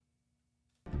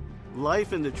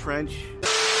Life in the trench.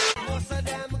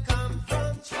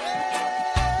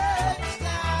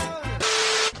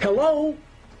 Hello?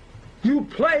 You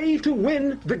play to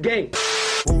win the game.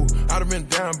 Ooh, I'd have been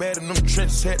down bad in them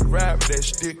trenches, had to ride with that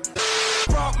stick.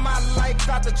 Brought my life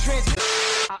out the trench.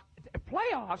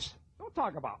 Playoffs? Don't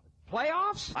talk about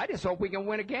playoffs. I just hope we can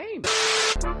win a game.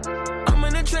 I'm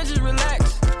in the trenches,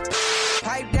 relax.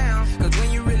 Pipe down, cause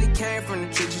when you really came from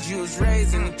the trenches, you was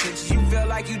raised in the trenches. You felt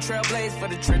like you trailblazed for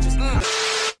the trenches.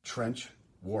 Trench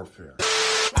warfare.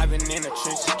 I've been in the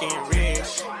trenches getting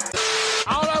rich.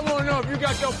 All I want to know if you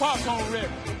got your popcorn ready.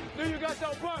 Do you got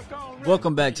your popcorn ready?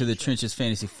 Welcome back to the Trenches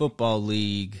Fantasy Football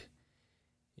League.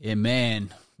 And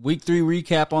man, week 3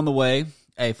 recap on the way.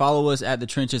 Hey, follow us at the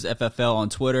Trenches FFL on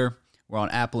Twitter. We're on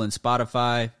Apple and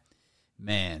Spotify.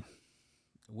 Man,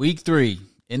 week 3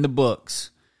 in the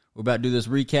books. We're about to do this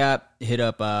recap, hit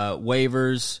up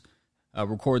waivers,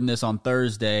 recording this on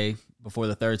Thursday before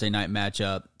the Thursday night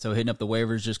matchup. So hitting up the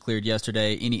waivers just cleared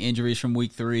yesterday. Any injuries from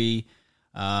week 3,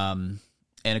 and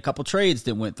a couple trades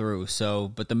that went through. So,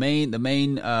 but the main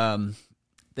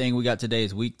thing we got today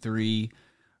is week 3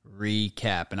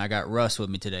 recap. And I got Russ with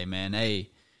me today, man.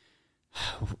 Hey,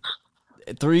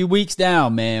 3 weeks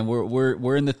down, man.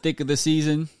 We're in the thick of the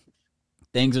season.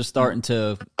 Things are starting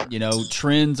to,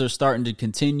 trends are starting to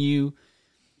continue.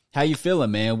 How you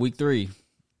feeling, man? Week 3.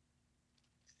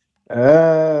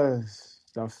 I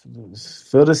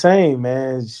feel the same,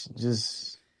 man. It's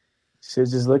just shit,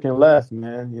 just looking left,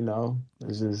 man.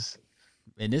 It's just.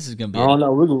 And this is gonna be. I don't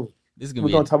know. We're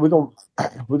gonna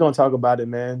talk about it,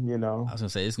 man. I was gonna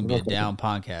say it's gonna be a down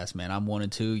podcast, man. I'm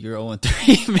 1-2. You're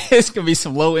 0-3. Man, it's gonna be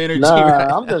some low energy.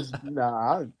 I'm just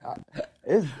down.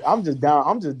 I'm just down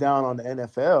on the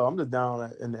NFL. I'm just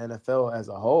down in the NFL as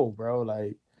a whole, bro.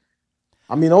 Like,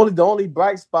 I mean, the only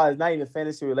bright spot is not even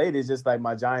fantasy related. It's just like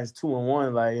my Giants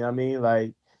 2-1. Like, you know what I mean?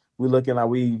 Like, we looking like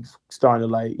we starting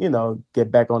to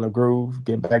get back on the groove,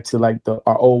 get back to like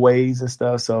our old ways and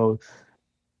stuff. So.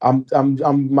 I'm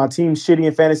my team's shitty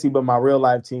in fantasy, but my real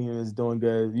life team is doing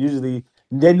good. Usually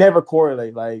they never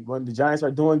correlate. Like when the Giants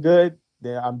are doing good,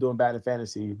 then I'm doing bad in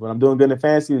fantasy. When I'm doing good in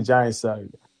fantasy, the Giants suck.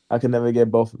 I can never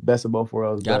get best of both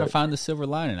worlds. Gotta find the silver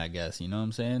lining, I guess. You know what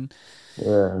I'm saying?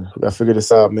 Yeah, gotta figure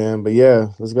this out, man. But yeah,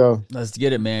 let's go. Let's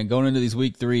get it, man. Going into these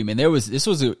week 3, man. This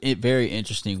was a very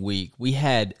interesting week. We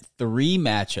had 3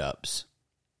 matchups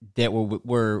that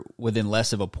were within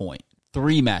less of a point.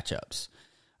 3 matchups.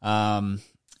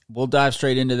 We'll dive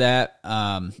straight into that.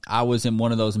 I was in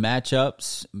one of those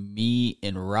matchups. Me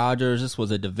and Rogers. This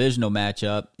was a divisional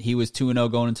matchup. He was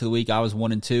 2-0 going into the week. I was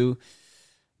 1-2.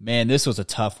 Man, this was a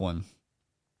tough one.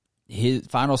 His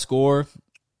final score,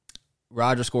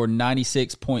 Roger scored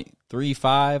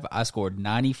 96.35. I scored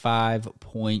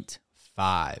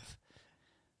 95.5.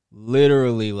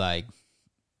 Literally like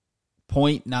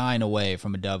 0.9 away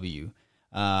from a W.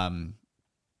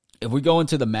 If we go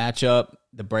into the matchup,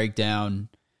 the breakdown,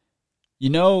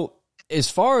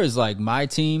 as far as like my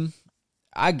team,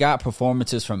 I got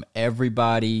performances from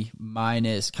everybody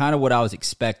minus kind of what I was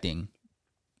expecting,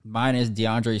 minus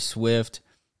DeAndre Swift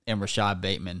and Rashad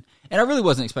Bateman. And I really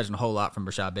wasn't expecting a whole lot from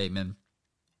Rashad Bateman.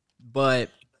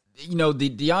 But, the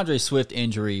DeAndre Swift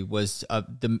injury was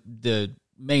the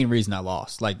main reason I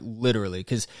lost, like literally.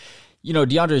 Because,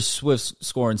 DeAndre Swift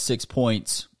scoring 6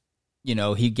 points,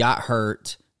 he got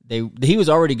hurt. He was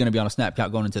already going to be on a snap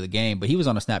count going into the game, but he was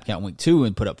on a snap count week 2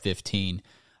 and put up 15.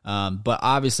 But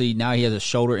obviously now he has a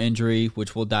shoulder injury,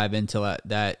 which we'll dive into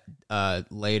that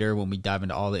later when we dive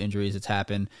into all the injuries that's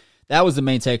happened. That was the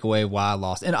main takeaway of why I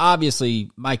lost. And obviously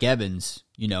Mike Evans,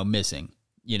 missing,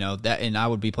 and I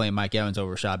would be playing Mike Evans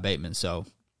over Rashad Bateman. So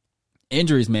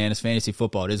injuries, man, it's fantasy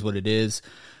football. It is what it is.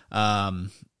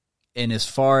 And as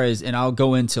far as, and I'll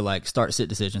go into like start-sit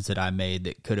decisions that I made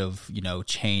that could have,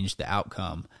 changed the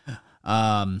outcome.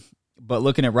 But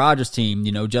looking at Rodgers' team,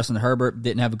 Justin Herbert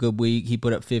didn't have a good week. He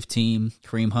put up 15,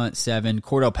 Kareem Hunt 7,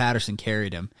 Cordell Patterson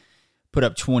carried him, put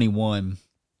up 21.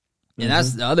 And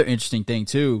that's the other interesting thing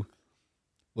too,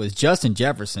 was Justin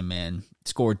Jefferson, man,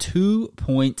 scored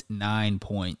 2.9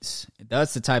 points.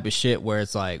 That's the type of shit where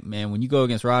it's like, man, when you go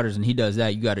against Rodgers and he does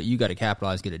that, you got to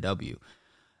capitalize, get a W.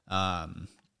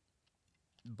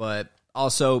 But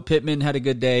also, Pittman had a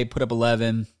good day, put up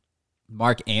 11.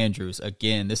 Mark Andrews,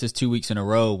 again, this is 2 weeks in a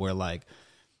row where, like,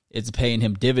 it's paying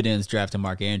him dividends drafting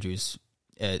Mark Andrews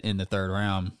in the 3rd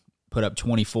round. Put up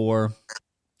 24.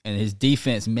 And his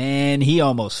defense, man, he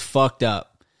almost fucked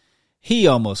up. He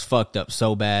almost fucked up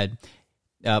so bad.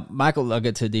 I'll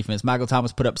get to the defense. Michael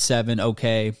Thomas put up 7,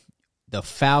 okay. The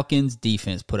Falcons'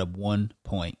 defense put up 1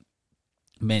 point.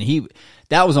 Man,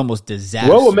 that was almost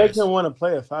disastrous. What would make him want to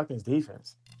play a Falcons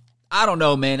defense? I don't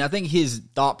know, man. I think his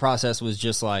thought process was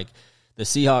just like the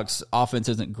Seahawks offense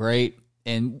isn't great.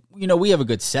 And, we have a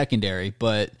good secondary,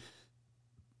 but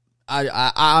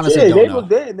I honestly don't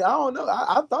know. I don't know.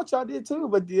 I thought y'all did too,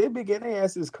 but they've been getting their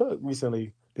asses cooked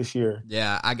recently this year.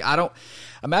 Yeah,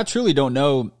 I truly don't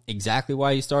know exactly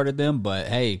why he started them, but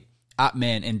hey,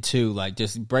 and two, like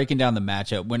just breaking down the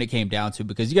matchup when it came down to,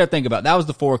 because you got to think about that was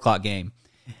the 4:00 game,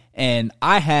 and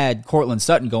I had Cortland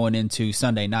Sutton going into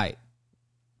Sunday night,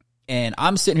 and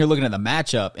I'm sitting here looking at the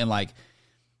matchup, and like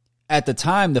at the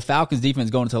time, the Falcons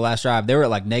defense going into the last drive, they were at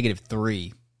like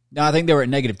 -3. Now I think they were at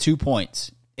 -2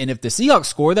 points, and if the Seahawks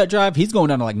score that drive, he's going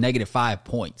down to like -5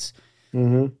 points.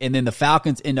 Mm-hmm. And then the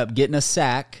Falcons end up getting a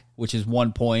sack, which is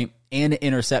 1 point, and an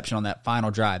interception on that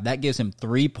final drive. That gives him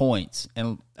 3 points.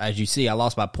 And as you see, I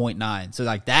lost by 0.9. So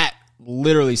like that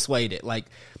literally swayed it. Like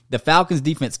the Falcons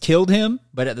defense killed him,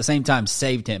 but at the same time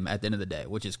saved him at the end of the day,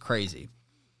 which is crazy.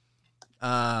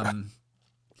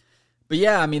 But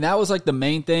yeah, I mean, that was like the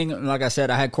main thing. Like I said,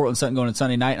 I had Cortland Sutton going on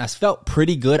Sunday night, and I felt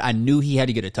pretty good. I knew he had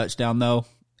to get a touchdown though,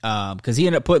 because he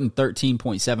ended up putting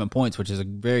 13.7 points, which is a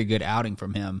very good outing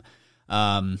from him.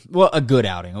 Well, a good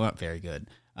outing. Not very good.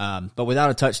 But without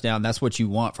a touchdown, that's what you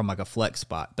want from like a flex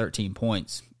spot, 13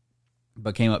 points,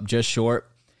 but came up just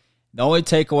short. The only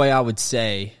takeaway I would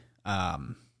say,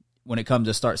 when it comes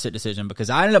to start-sit decision, because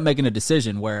I ended up making a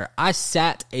decision where I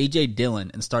sat A.J.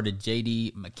 Dillon and started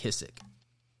J.D. McKissick.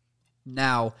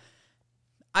 Now,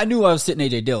 I knew I was sitting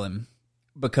A.J. Dillon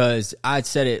because I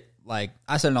said it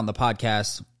on the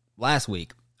podcast last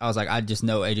week. I was like, I just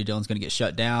know A.J. Dillon's going to get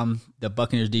shut down. The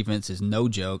Buccaneers defense is no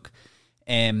joke.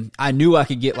 And I knew I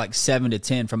could get like 7 to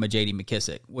 10 from a J.D.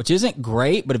 McKissick, which isn't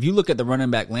great, but if you look at the running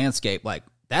back landscape, like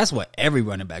that's what every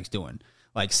running back's doing,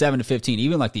 like 7 to 15,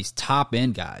 even like these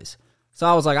top-end guys. So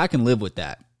I was like, I can live with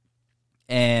that.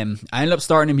 And I ended up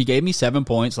starting him. He gave me 7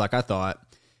 points like I thought.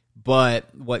 But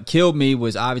what killed me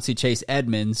was obviously Chase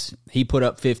Edmonds. He put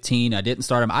up 15. I didn't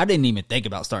start him. I didn't even think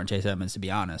about starting Chase Edmonds, to be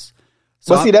honest.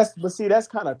 So that's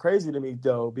kind of crazy to me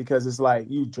though, because it's like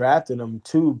you drafted him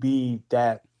to be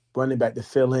that running back to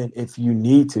fill in if you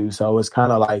need to. So it's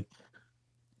kind of like,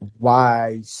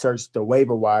 why search the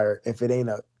waiver wire if it ain't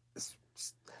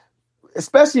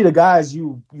especially the guys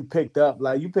you picked up.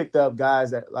 Like you picked up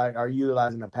guys that like are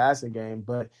utilizing the passing game,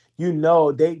 but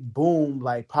they boom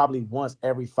like probably once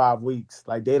every 5 weeks.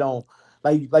 Like they don't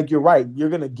like you're right. You're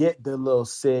gonna get the little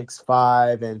 6,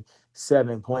 5, and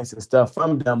 7 points and stuff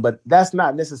from them, but that's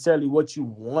not necessarily what you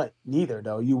want neither,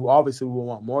 though. You obviously will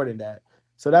want more than that.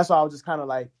 So that's why I was just kind of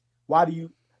like, why do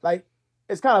you like?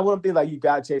 It's kind of one thing like you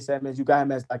got Chase Edmonds, you got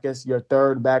him as I guess your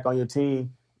third back on your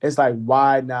team. It's like,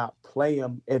 why not play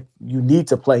him if you need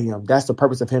to play him? That's the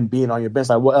purpose of him being on your bench.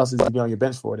 Like, what else is he on your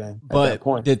bench for then? At that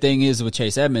point, the thing is with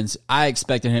Chase Edmonds, I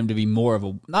expected him to be more of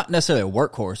a not necessarily a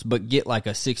workhorse, but get like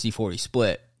a 60-40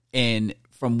 split. And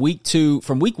from week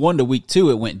 1 to week 2,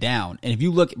 it went down. And if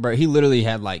you look, bro, he literally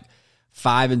had like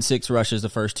 5 and 6 rushes the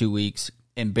first 2 weeks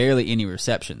and barely any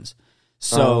receptions.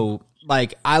 So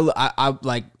like, I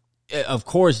like, of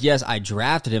course, yes, I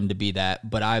drafted him to be that,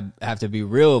 but I have to be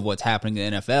real of what's happening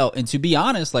in the NFL. And to be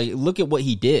honest, like, look at what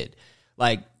he did.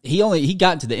 Like, he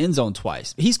got into the end zone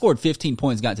twice. He scored 15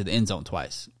 points, got into the end zone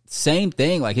twice. Same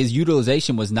thing. Like his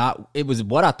utilization was it was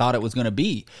what I thought it was going to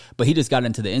be, but he just got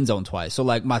into the end zone twice. So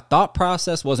like my thought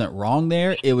process wasn't wrong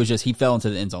there. It was just, he fell into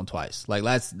the end zone twice.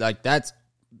 That's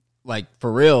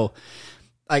for real.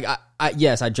 Like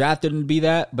yes, I drafted him to be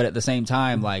that, but at the same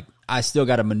time, like I still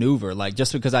got to maneuver. Like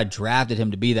just because I drafted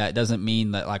him to be that doesn't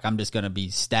mean that like I'm just going to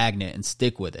be stagnant and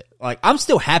stick with it. Like I'm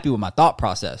still happy with my thought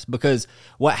process because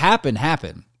what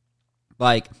happened.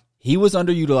 Like he was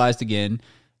underutilized again.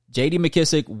 J.D.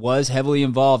 McKissick was heavily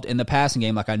involved in the passing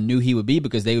game like I knew he would be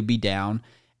because they would be down.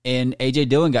 And A.J.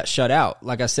 Dillon got shut out.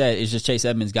 Like I said, it's just Chase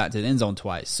Edmonds got to the end zone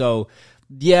twice. So,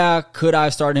 yeah, could I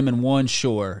start him in one?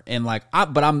 Sure. And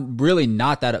but I'm really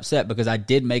not that upset because I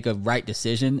did make a right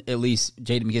decision, at least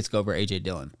J.D. McKissick over A.J.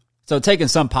 Dillon. So taking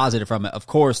some positive from it, of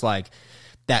course, like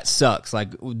that sucks. Like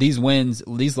these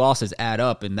losses add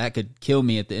up and that could kill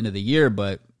me at the end of the year,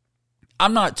 but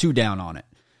I'm not too down on it.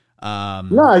 I'm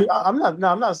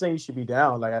not saying you should be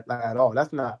down like at all.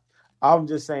 That's not. I'm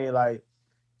just saying like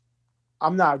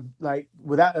I'm not like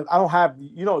without. I don't have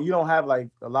you don't have like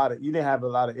a lot of you didn't have a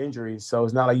lot of injuries, so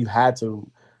it's not like you had to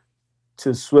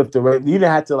swift the you didn't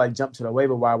have to like jump to the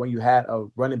waiver wire when you had a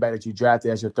running back that you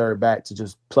drafted as your third back to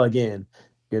just plug in.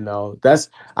 I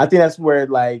think that's where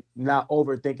like not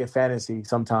overthinking fantasy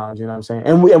sometimes. You know what I'm saying?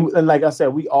 And like I said,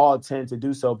 we all tend to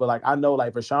do so. But like I know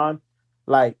like Rashawn,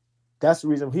 like. that's the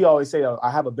reason he always say,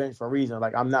 I have a bench for a reason.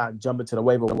 Like, I'm not jumping to the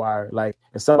waiver wire. Like,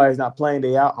 if somebody's not playing,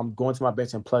 they out, I'm going to my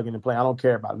bench and plugging and playing. I don't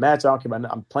care about the match. I don't care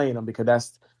about I'm playing them because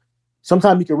that's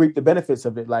sometimes you can reap the benefits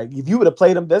of it. Like, if you would have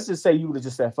played him, let's just say you would have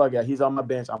just said, fuck yeah, he's on my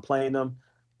bench. I'm playing him,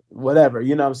 whatever.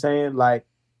 You know what I'm saying? Like,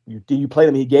 you played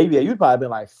him, he gave you that. You'd probably been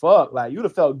like, fuck. Like, you'd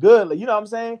have felt good. Like, you know what I'm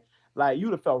saying? Like,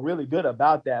 you'd have felt really good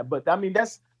about that. But, I mean,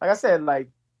 that's, like I said, like,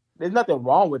 there's nothing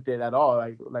wrong with it at all.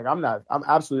 Like I'm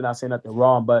absolutely not saying nothing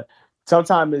wrong, but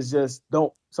sometimes it's just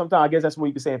sometimes I guess that's what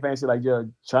you can say in fantasy, like you're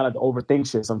trying to overthink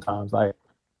shit sometimes. Like,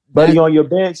 buddy on your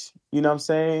bench, you know what I'm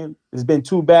saying? It's been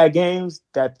 2 bad games.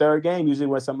 That third game, usually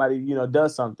when somebody,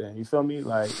 does something. You feel me?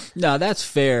 Like, no, that's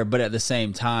fair, but at the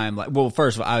same time, like, well,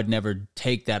 first of all, I would never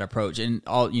take that approach. And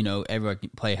everyone can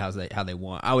play how they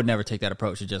want. I would never take that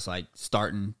approach of just like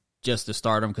starting just to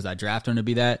start them because I draft them to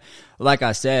be that. Like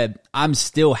I said, I'm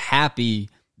still happy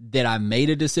that I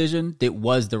made a decision that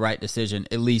was the right decision,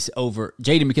 at least over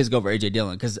J.D. McKissic over A.J.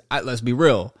 Dillon. Because let's be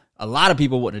real, a lot of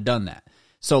people wouldn't have done that.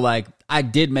 So, like, I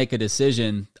did make a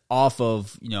decision off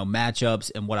of, matchups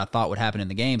and what I thought would happen in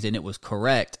the games, and it was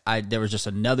correct. There was just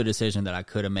another decision that I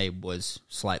could have made was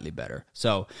slightly better.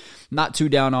 So, not too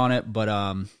down on it,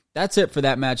 but that's it for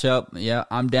that matchup. Yeah,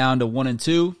 I'm down to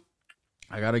 1-2.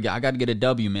 I gotta get a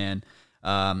W, man.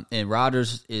 And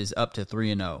Rodgers is up to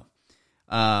 3-0.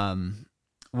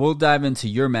 We'll dive into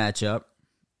your matchup.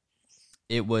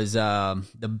 It was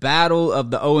the battle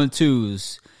of the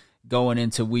 0-2s going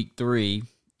into week 3.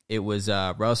 It was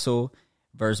Russell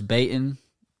versus Baton.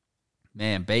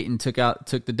 Man, Baton took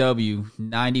the W,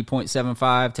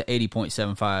 90.75 to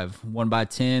 80.75, won by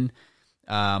 10.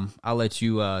 I'll let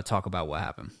you talk about what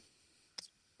happened.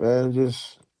 Man,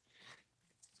 just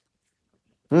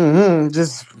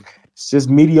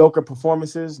mediocre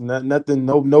performances. Nothing,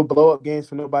 no blow up games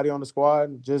for nobody on the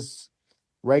squad. Just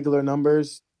regular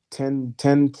numbers. 10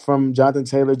 from Jonathan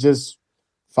Taylor. Just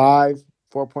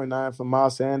 4.9 from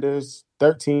Miles Sanders.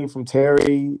 13 from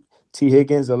Terry. T.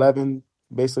 Higgins 11,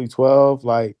 basically 12.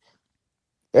 Like,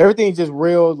 everything just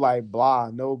real like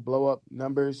blah. No blow up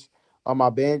numbers on my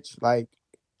bench. Like,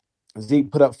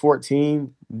 Zeke put up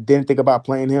 14. Didn't think about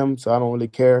playing him, so I don't really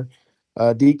care.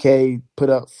 DK put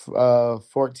up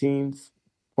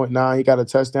 14.9. He got a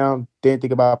touchdown. Didn't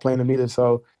think about playing him either.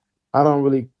 So I don't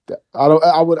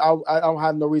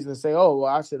have no reason to say, oh,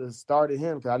 well, I should have started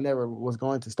him because I never was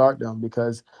going to start them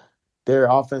because their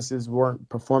offenses weren't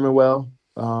performing well.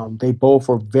 They both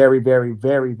were very, very,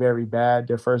 very, very bad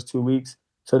their first 2 weeks.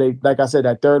 So they, like I said,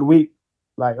 that third week,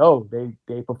 like, oh,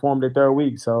 they performed their third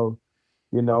week. So,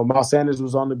 Miles Sanders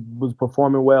was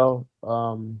performing well.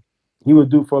 He was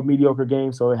due for a mediocre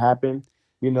game, so it happened.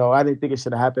 I didn't think it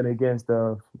should have happened against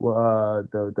the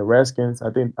Redskins.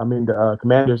 The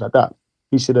Commanders. I thought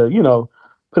he should have,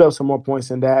 put up some more points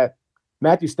than that.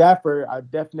 Matthew Stafford, I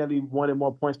definitely wanted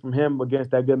more points from him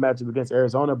against that good matchup against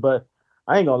Arizona, but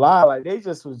I ain't gonna lie, like they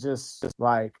just was just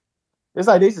like it's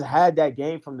like they just had that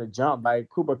game from the jump. Like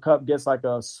Cooper Kupp gets like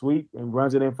a sweep and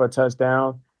runs it in for a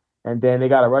touchdown, and then they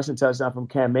got a rushing touchdown from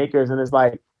Cam Akers, and it's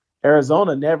like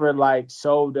Arizona never like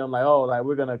showed them like, oh, like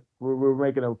we're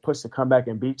making a push to come back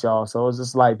and beat y'all. So it was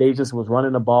just like they just was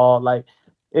running the ball. Like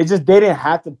they didn't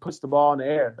have to push the ball in the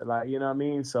air. Like, you know what I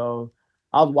mean? So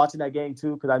I was watching that game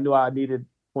too because I knew I needed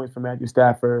points from Matthew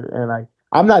Stafford, and like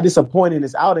I'm not disappointed in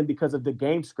this outing because of the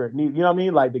game script. You know what I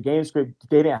mean? Like the game script,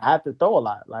 they didn't have to throw a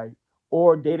lot, like,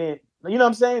 or they didn't. You know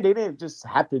what I'm saying? They didn't just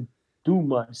have to do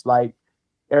much. Like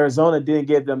Arizona didn't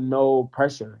give them no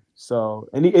pressure. So,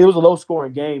 and it was a low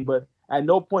scoring game, but at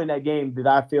no point in that game did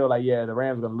I feel like, yeah, the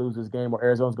Rams are going to lose this game or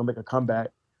Arizona's going to make a comeback.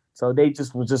 So they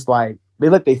just was just like, they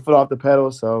let their foot off the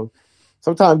pedal. So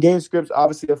sometimes game scripts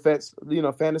obviously affects,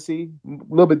 fantasy. A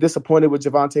little bit disappointed with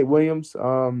Javonte Williams.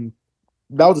 That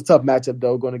was a tough matchup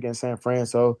though, going against San Fran.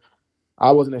 So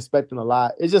I wasn't expecting a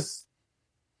lot. It's just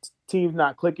teams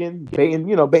not clicking.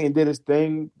 Baton did his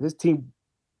thing. His team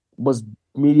was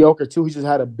mediocre too. He just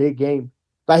had a big game.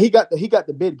 Like he got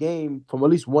the big game from at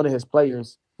least one of his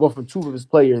players. Well, from two of his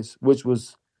players, which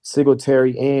was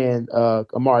Singletary and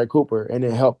Amari Cooper, and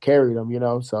it helped carry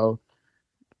them. So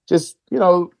just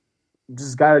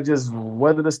gotta just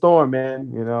weather the storm,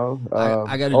 man.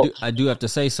 I do have to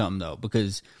say something though,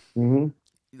 because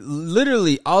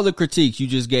literally all the critiques you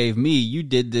just gave me, you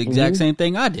did the exact same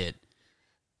thing I did.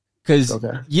 Because,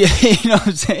 yeah, you know what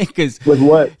I'm saying? Cause, with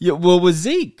what? Yeah, well, with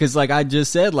Zeke. Because, like I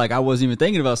just said, like I wasn't even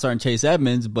thinking about starting Chase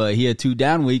Edmonds, but he had 2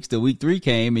 down weeks. The week 3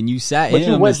 came, and you sat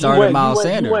him and started Miles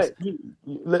Sanders.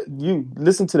 You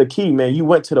listen to the key, man. You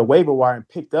went to the waiver wire and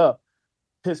picked up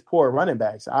piss poor running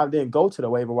backs. I didn't go to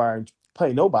the waiver wire and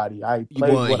play nobody. I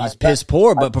played he's piss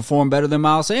poor, but performed better than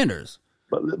Miles Sanders.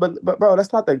 But bro,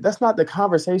 that's not the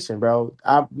conversation, bro.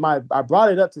 I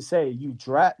brought it up to say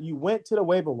you went to the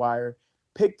waiver wire,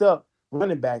 picked up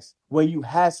running backs when you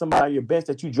had somebody on your bench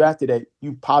that you drafted that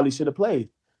you probably should have played.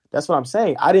 That's what I'm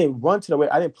saying. I didn't run to the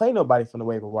waiver. I didn't play nobody from the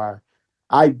waiver wire.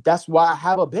 That's why I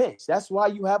have a bench. That's why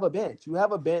you have a bench. You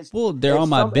have a bench. Well, they're on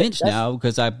my bench now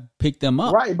because I picked them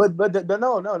up. Right, but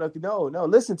no.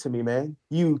 Listen to me, man.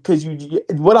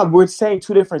 We're saying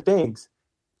two different things.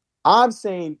 I'm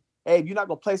saying, hey, if you're not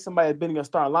gonna play somebody that's been in your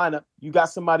starting lineup, you got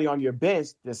somebody on your bench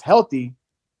that's healthy,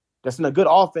 that's in a good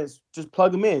offense. Just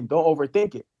plug them in. Don't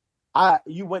overthink it.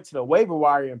 You went to the waiver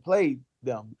wire and played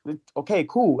them. Okay,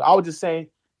 cool. I was just saying,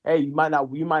 hey, you might not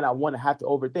want to have to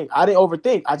overthink. I didn't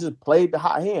overthink. I just played the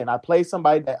hot hand. I played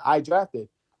somebody that I drafted.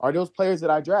 Are those players that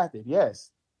I drafted?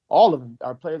 Yes. All of them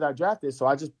are players I drafted. So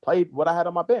I just played what I had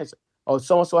on my bench. Oh,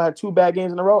 so-and-so had 2 bad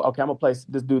games in a row. Okay, I'm gonna play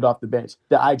this dude off the bench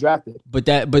that I drafted. But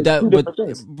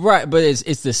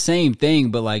it's the same thing.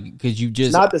 But like, because you just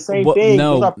it's not the same thing.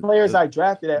 Those are players I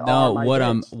drafted.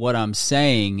 What I'm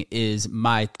saying is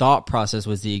my thought process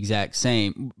was the exact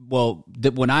same. Well,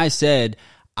 when I said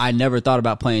I never thought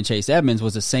about playing Chase Edmonds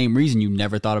was the same reason you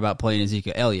never thought about playing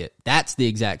Ezekiel Elliott. That's the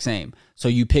exact same. So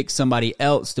you pick somebody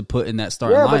else to put in that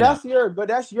starting lineup. But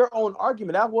that's your own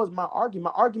argument. That was my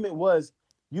argument. My argument was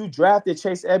you drafted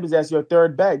Chase Edmonds as your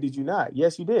third back, did you not?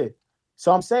 Yes, you did.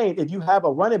 So I'm saying if you have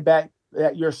a running back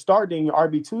that you're starting in your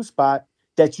RB2 spot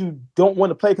that you don't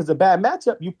want to play because of a bad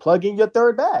matchup, you plug in your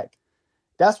third back.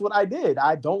 That's what I did.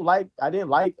 I didn't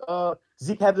like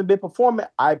Zeke hasn't been performing.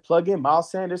 I plug in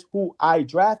Miles Sanders, who I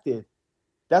drafted.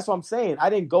 That's what I'm saying.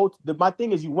 I didn't go my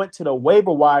thing is you went to the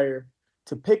waiver wire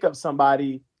to pick up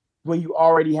somebody when you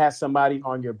already had somebody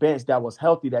on your bench that was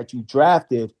healthy that you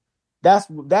drafted. That's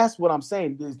what I'm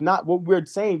saying. It's not what we're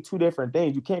saying. Two different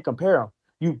things. You can't compare them.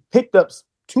 You picked up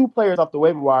 2 players off the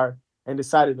waiver wire and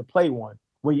decided to play one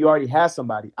when you already had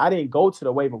somebody. I didn't go to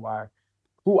the waiver wire.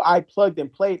 Who I plugged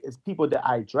and played is people that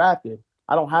I drafted.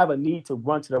 I don't have a need to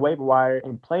run to the waiver wire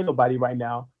and play nobody right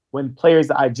now when players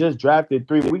that I just drafted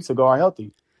 3 weeks ago are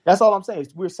healthy. That's all I'm saying.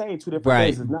 We're saying two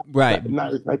different things. It's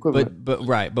not equivalent.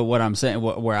 But what I'm saying,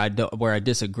 where I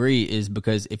disagree is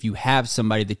because if you have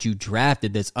somebody that you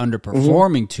drafted that's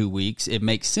underperforming 2 weeks, it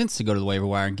makes sense to go to the waiver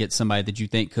wire and get somebody that you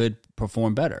think could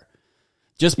perform better.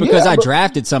 Just because I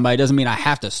drafted somebody doesn't mean I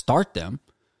have to start them.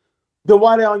 Then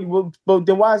why is he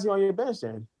on your bench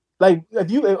then? Like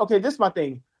this is my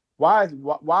thing. Why is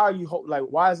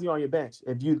he on your bench?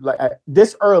 If you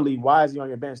this early, why is he on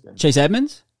your bench then? Chase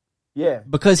Edmonds? Yeah.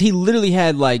 Because he literally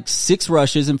had like 6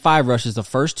 rushes and 5 rushes the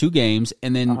first 2 games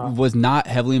and then was not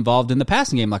heavily involved in the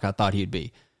passing game like I thought he'd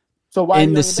be. So why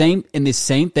the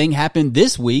same thing happened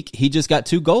this week. He just got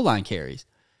 2 goal line carries.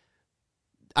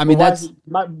 I mean, I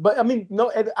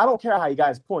don't care how he got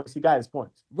his points. He got his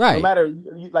points. Right. No matter,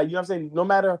 you know what I'm saying?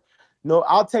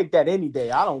 I'll take that any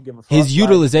day. I don't give a fuck. His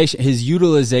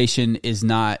utilization is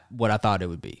not what I thought it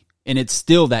would be. And it's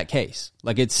still that case.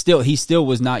 Like he still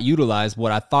was not utilized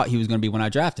what I thought he was going to be when I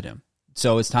drafted him.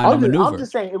 So it's time to maneuver. I'm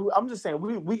just saying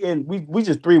we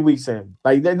just 3 weeks in.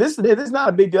 Like this is not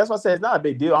a big deal. That's why I said it's not a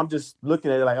big deal. I'm just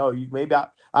looking at it like, maybe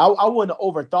I wouldn't have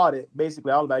overthought it.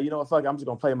 Basically, I was like, fuck it, I'm just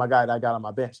gonna play my guy that I got on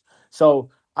my bench. So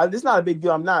it's not a big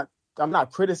deal. I'm not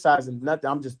criticizing nothing.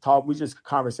 I'm just talking. We just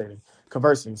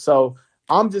conversing. So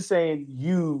I'm just saying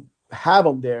you have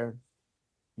him there.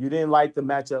 You didn't like the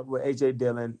matchup with AJ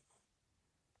Dillon.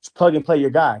 Just plug and play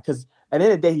your guy because at the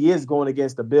end of the day, he is going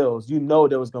against the Bills. You know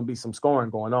there was going to be some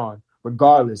scoring going on,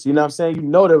 regardless. You know what I'm saying? You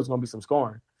know there was going to be some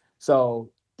scoring.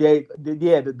 So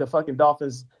the fucking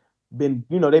Dolphins they've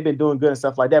been doing good and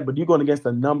stuff like that. But you're going against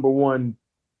the number 1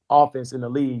 offense in the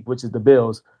league, which is the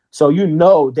Bills. So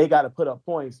they got to put up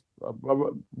points.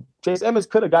 Chase Edmonds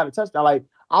could have got a touchdown. Like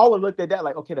I would have looked at that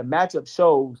like, okay, the matchup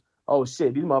shows, oh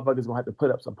shit, these motherfuckers gonna have to put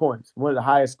up some points. One of the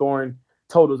highest scoring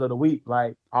totals of the week.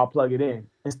 Like I'll plug it in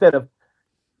instead of.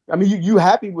 I mean, you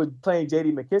happy with playing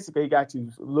J.D. McKissick? He got you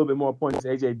a little bit more points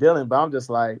than A.J. Dillon, but I'm just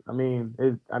like,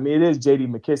 it is J.D.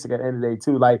 McKissick at the end of the day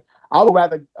too. Like I would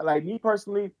rather, like me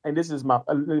personally, and this is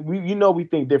we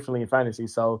think differently in fantasy,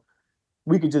 so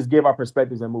we could just give our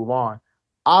perspectives and move on.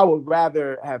 I would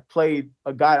rather have played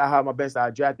a guy I have my best I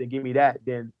drafted and give me that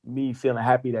than me feeling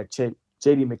happy that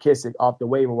J.D. McKissick off the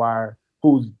waiver wire,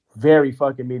 who's very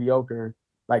fucking mediocre,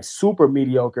 like super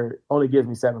mediocre, only gives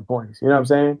me 7 points. You know what I'm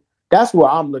saying? That's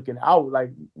what I'm looking at.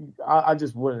 I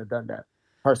just wouldn't have done that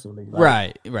personally.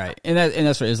 Right. And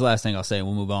that's the last thing I'll say and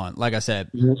we'll move on. Like I said,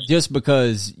 just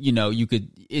because,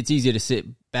 it's easy to sit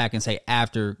back and say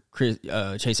after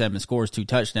Chase Edmonds scores 2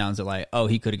 touchdowns that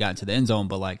he could have gotten to the end zone.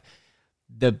 But like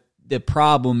the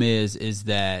problem is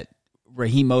that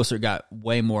Raheem Mostert got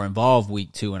way more involved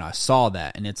week 2, and I saw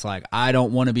that. And it's like, I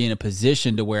don't want to be in a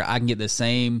position to where I can get the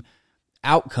same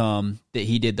outcome that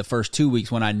he did the first 2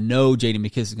 weeks when I know J.D.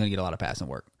 McKissic is going to get a lot of passing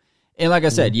work. And like I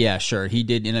said, yeah, sure, he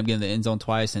did end up getting the end zone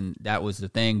twice, and that was the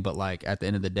thing. But, like, at the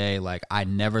end of the day, like, I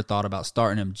never thought about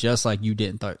starting him, just like you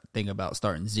didn't think about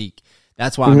starting Zeke.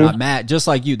 That's why I'm not mad, just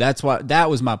like you. That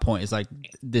was my point. It's like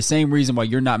the same reason why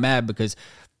you're not mad, because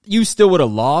you still would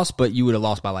have lost, but you would have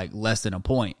lost by, like, less than a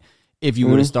point if you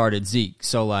would have started Zeke.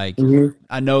 So, like,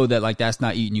 I know that, like, that's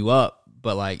not eating you up.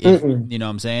 But, like, if, you know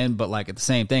what I'm saying? But, like, at the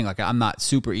same thing, like, I'm not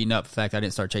super eating up the fact I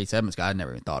didn't start Chase Edmonds, because I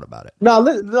never even thought about it. No,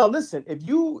 listen.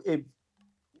 If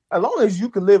as long as you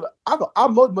can live,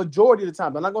 I'm majority of the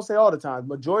time. I'm not gonna say all the time.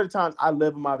 Majority of the time, I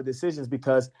live in my decisions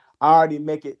because I already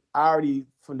make it. I already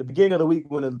from the beginning of the week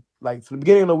from the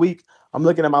beginning of the week, I'm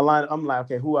looking at my line. I'm like,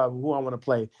 okay, who I want to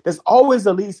play. There's always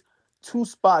at least 2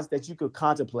 spots that you could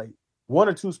contemplate. 1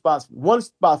 or 2 spots. 1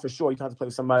 spot for sure you contemplate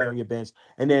with somebody on your bench,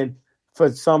 and then for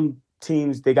some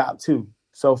teams they got 2.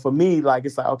 So for me, like,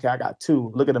 it's like, okay, I got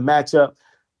 2. Look at the matchup.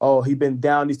 Oh, he been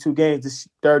down these 2 games. This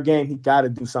 3rd game, he got to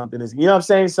do something. You know what I'm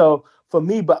saying? So for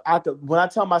me, but when I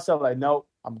tell myself, like, no,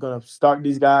 I'm gonna start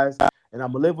these guys and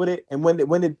I'm gonna live with it. And when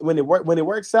it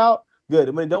works out, good.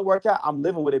 And when it don't work out, I'm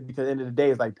living with it, because at the end of the day,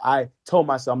 it's like I told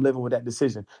myself I'm living with that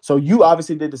decision. So you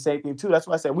obviously did the same thing too. That's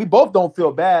why I said we both don't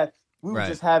feel bad. We were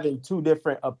just having 2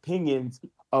 different opinions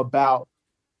about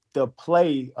the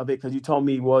play of it, because you told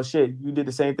me, well, shit, you did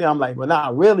the same thing. I'm like, well,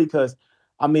 not really, because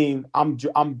I mean,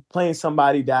 I'm playing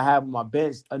somebody that I have on my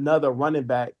bench, another running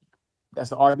back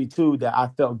that's an RB2 that I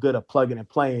felt good at plugging and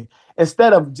playing,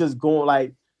 instead of just going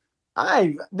like,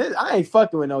 I ain't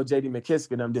fucking with no J.D.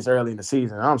 McKissic and them this early in the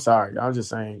season. I'm sorry. I'm just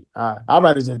saying, I'd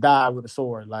rather just die with a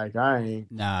sword. Like, I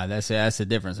ain't. Nah, that's the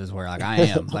difference. Is where, like, I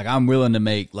am. Like, I'm willing to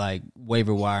make, like,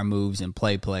 waiver wire moves and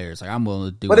play players. Like, I'm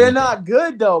willing to do. But they're not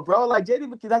good though, bro. Like J.D.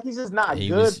 McKissic, like, he's just not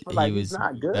good. He's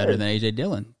not good. Better than A.J.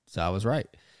 Dillon. So I was right.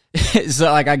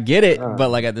 So, like, I get it, but,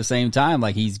 like, at the same time,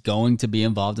 like, he's going to be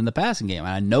involved in the passing game.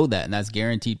 I know that, and that's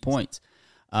guaranteed points.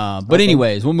 But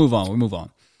anyways, we'll move on.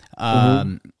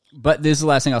 But this is the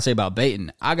last thing I'll say about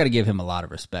Baton. I got to give him a lot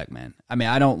of respect, man. I mean,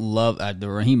 I don't love the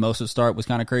Raheem Mostert start was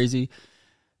kind of crazy,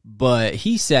 but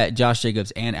he sat Josh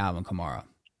Jacobs and Alvin Kamara.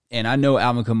 And I know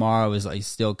Alvin Kamara was, like,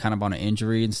 still kind of on an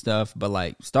injury and stuff, but,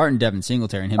 like, starting Devin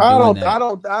Singletary and him doing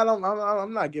that.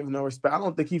 I'm not giving no respect. I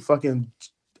don't think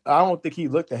he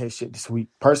looked at his shit this week,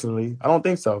 personally. I don't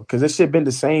think so, because this shit been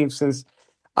the same since.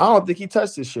 I don't think he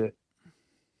touched his shit.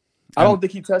 I don't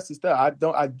think he touched his stuff.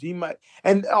 He might.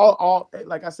 And all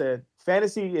like I said,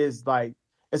 fantasy is like,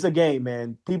 it's a game,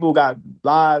 man. People got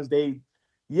lives.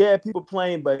 People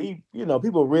playing, but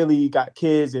people really got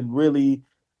kids and really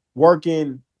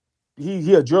working.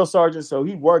 He a drill sergeant, so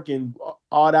he working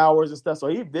odd hours and stuff. So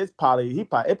it probably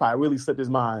really slipped his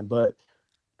mind, but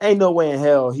ain't no way in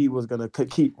hell he was gonna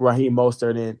keep Raheem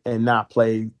Mostert and not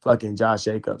play fucking Josh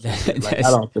Jacobs. Like, I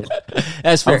don't think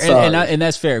that's fair, and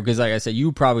that's fair, because, like I said, you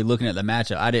were probably looking at the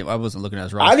matchup. I wasn't looking at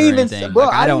his roster or anything.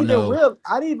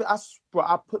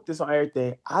 I put this on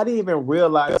everything. I didn't even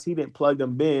realize he didn't plug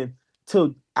them in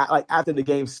till like after the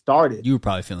game started. You were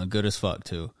probably feeling good as fuck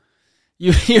too.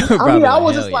 You were probably I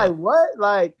was just like, what?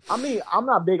 Like, I mean, I'm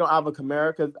not big on Alvin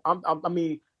Kamara, because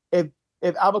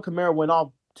if Alvin Kamara went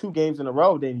off 2 games in a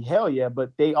row, then hell yeah.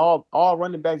 But they all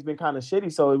running backs been kind of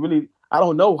shitty, so it really, I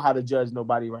don't know how to judge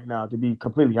nobody right now, to be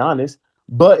completely honest.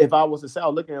 But if I was to say, I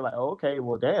was looking at like, oh, okay,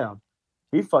 well, damn,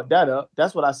 he fucked that up.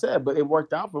 That's what I said, but it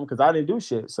worked out for him because I didn't do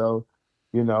shit. So,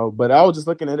 but I was just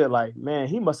looking at it like, man,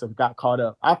 he must have got caught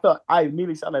up. I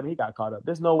immediately said that he got caught up.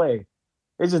 There's no way.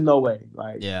 There's just no way.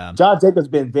 Like, yeah, Josh Jacobs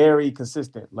been very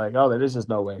consistent. Like, oh, there's just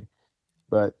no way.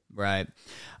 But right.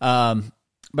 But all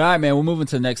right, man, we'll move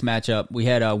into the next matchup. We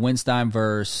had Winstein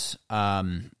versus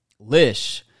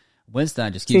Lish.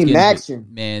 Winstein just keeps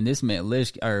getting man. This man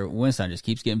Winstein just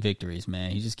keeps getting victories, man.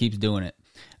 He just keeps doing it.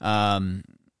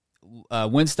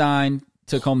 Winstein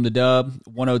took home the dub,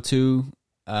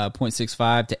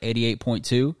 102.65 to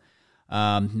 88.2.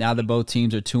 Now that both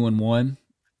teams are 2-1.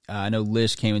 I know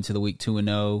Lish came into the week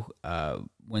 2-0.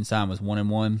 Winstein was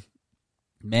 1-1.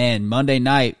 Man, Monday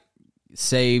night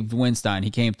saved Winstein.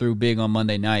 He came through big on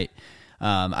Monday night.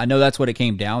 I know that's what it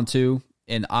came down to,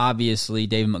 and obviously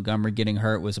David Montgomery getting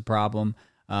hurt was a problem.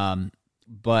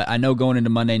 But I know going into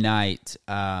Monday night,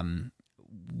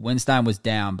 Winstein was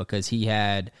down because he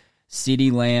had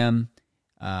CeeDee Lamb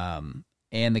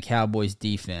and the Cowboys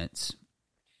defense,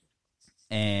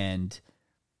 and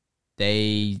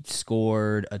they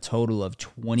scored a total of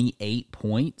 28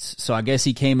 points. So I guess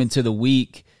he came into the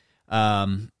week.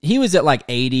 He was at like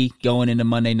 80 going into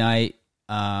Monday night.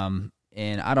 And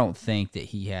and I don't think that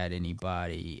he had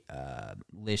anybody.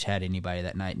 Lish had anybody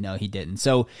that night. No, he didn't.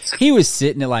 So he was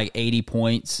sitting at like 80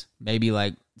 points, maybe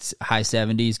like high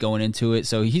 70s going into it.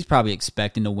 So he's probably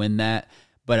expecting to win that.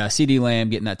 But CeeDee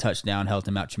Lamb getting that touchdown helped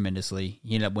him out tremendously.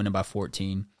 He ended up winning by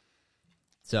 14.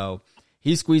 So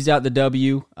he squeezed out the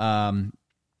W.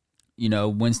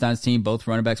 Winston's team, both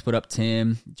running backs put up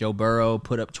 10. Joe Burrow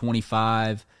put up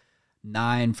 25.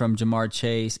 9 from Jamar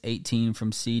Chase, 18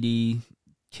 from CD.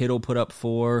 Kittle put up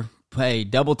 4. Hey,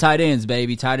 double tight ends,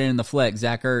 baby. Tight end in the flex.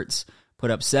 Zach Ertz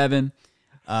put up 7.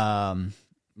 Man,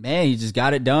 he just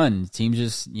got it done. The team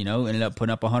just, ended up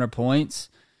putting up 100 points.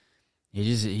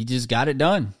 He just got it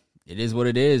done. It is what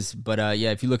it is. But,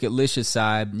 if you look at Lish's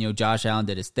side, Josh Allen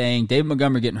did his thing. David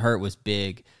Montgomery getting hurt was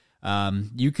big.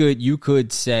 You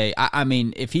could say, I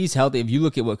mean, if he's healthy, if you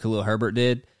look at what Khalil Herbert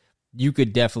did, you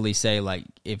could definitely say, like,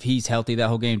 if he's healthy that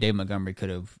whole game, David Montgomery could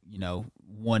have,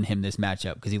 won him this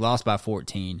matchup because he lost by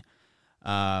 14.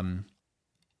 But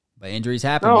injuries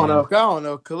happen. I don't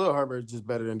know. Khalil Herbert is just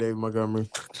better than David Montgomery.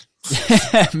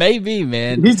 Maybe,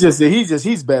 man.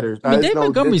 He's better. I mean, David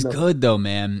Montgomery's good though,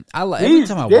 man. Every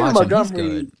time I watch him, he's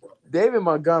good. David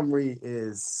Montgomery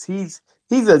is he's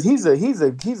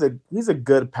a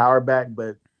good power back,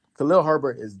 but Khalil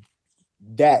Herbert is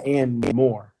that and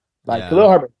more. Like Khalil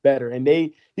Herbert's better, and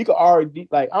you could already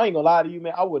I ain't gonna lie to you,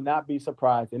 man. I would not be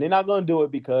surprised, and they're not gonna do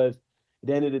it because at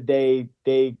the end of the day,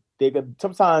 they could,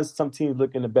 sometimes some teams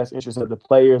look in the best interest of the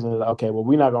players and they're like, okay, well,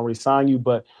 we're not gonna re-sign you,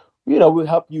 but we'll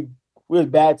help you. We're a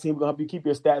bad team. We'll help you keep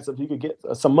your stats up so you could get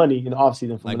some money in the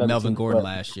offseason from like another Melvin team. Gordon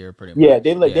last year, pretty much. Yeah,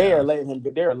 they are letting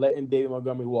David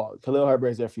Montgomery walk. Khalil Herbert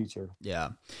is their future. Yeah.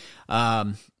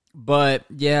 But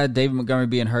yeah, David Montgomery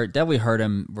being hurt definitely hurt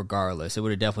him regardless. It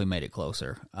would have definitely made it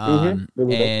closer.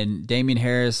 And Damian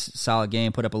Harris, solid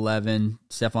game, put up 11.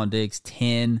 Stephon Diggs,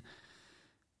 10.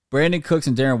 Brandon Cooks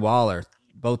and Darren Waller,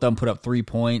 both of them put up 3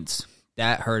 points.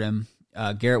 That hurt him.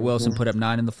 Garrett Wilson put up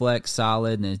 9 in the flex,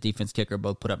 solid, and his defense kicker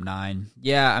both put up 9.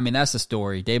 Yeah, I mean, that's the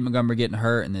story. David Montgomery getting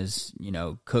hurt and his,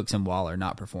 Cooks and Waller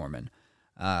not performing.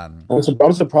 I'm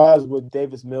surprised with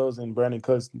Davis Mills and Brandon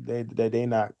Cooks, they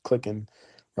not clicking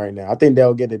right now. I think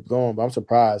they'll get it going, but I'm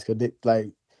surprised because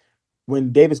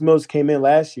when Davis Mills came in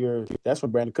last year, that's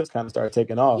when Brandon Cooks kind of started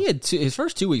taking off. His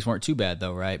first 2 weeks weren't too bad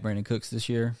though, right? Brandon Cooks this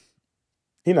year.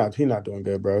 He not doing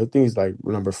good, bro. I think he's like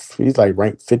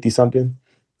ranked 50 something.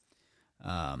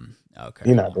 Okay.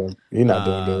 He's not doing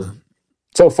good.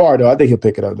 So far though, I think he'll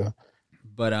pick it up though.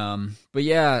 But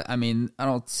yeah, I mean, I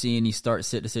don't see any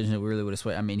start-sit decision that we really would have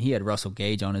swayed. I mean, he had Russell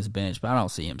Gage on his bench, but I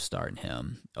don't see him starting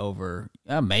him over,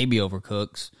 maybe over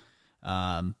Cooks,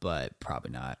 but probably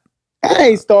not. I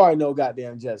ain't starting no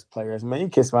goddamn Jets players, man. You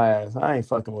kiss my ass. I ain't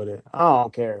fucking with it. I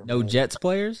don't care. No, man. Jets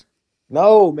players?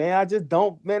 No, man. I just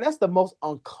don't. Man, that's the most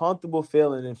uncomfortable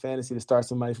feeling in fantasy to start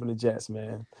somebody from the Jets,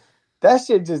 man. That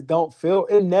shit just don't feel.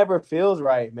 It never feels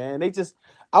right, man.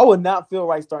 I would not feel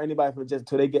right starting anybody from the Jets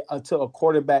until a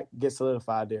quarterback gets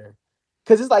solidified there.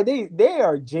 Because it's like they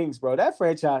are jinx, bro. That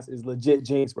franchise is legit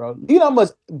jinx, bro. You know how much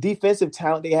defensive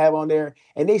talent they have on there,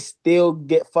 and they still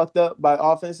get fucked up by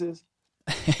offenses?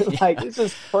 Like, it's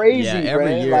just crazy,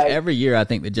 every year I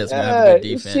think the Jets will have a good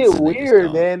defense. This shit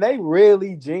weird, man. They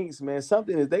really jinx, man.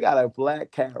 They got a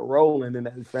black cat rolling in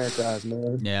that franchise,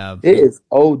 man. Yeah. It is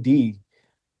OD.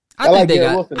 I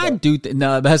do think that's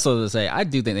what I was gonna say. I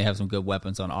do think they have some good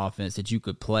weapons on offense that you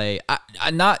could play.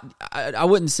 I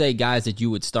wouldn't say guys that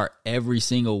you would start every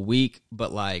single week,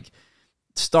 but like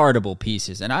startable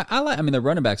pieces. And I mean the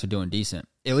running backs are doing decent.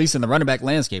 At least in the running back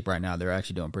landscape right now, they're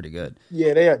actually doing pretty good.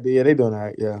 Yeah, they are. Yeah, they're doing all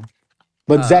right. Yeah.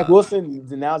 But Zach Wilson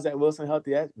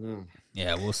healthy?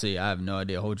 Yeah, we'll see. I have no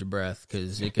idea. Hold your breath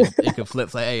because it could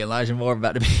flip. Like, hey, Elijah Moore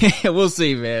about to be. We'll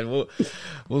see, man.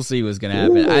 We'll see what's gonna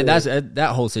happen. That's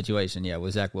that whole situation. Yeah,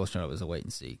 with Zach Wilson, it was a wait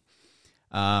and see.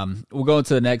 We'll go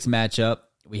into the next matchup.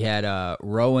 We had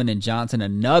Rowan and Johnson.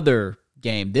 Another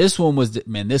game. This one was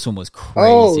crazy.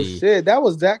 Oh shit, that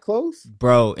was that close,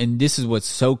 bro. And this is what's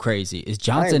so crazy is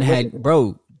Johnson had.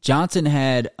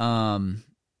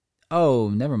 Oh,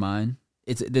 never mind.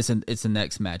 It's the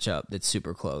next matchup that's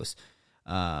super close.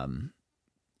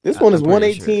 This one is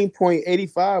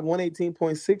 118.85,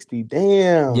 118.60.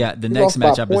 Damn. Yeah, the next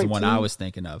matchup is the one I was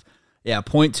thinking of. Yeah,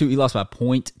 0.2. He lost by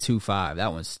 0.25.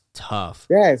 That one's tough.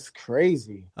 That's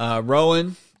crazy.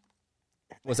 Rowan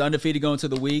was undefeated going to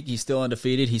the week. He's still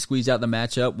undefeated. He squeezed out the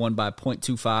matchup, won by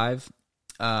 0.25.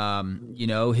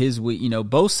 His week,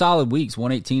 both solid weeks.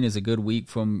 118 is a good week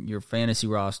from your fantasy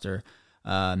roster.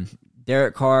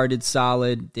 Derek Carr did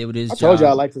solid. Did his job. I told you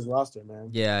I liked his roster, man.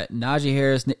 Yeah, Najee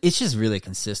Harris. It's just really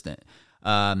consistent.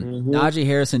 Najee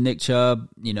Harris and Nick Chubb,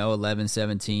 11,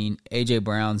 17. A.J.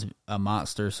 Brown's a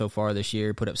monster so far this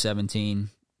year, put up 17.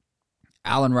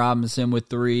 Allen Robinson with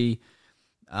 3.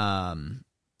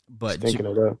 But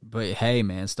hey,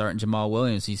 man, starting Jamal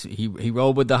Williams, he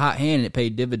rolled with the hot hand and it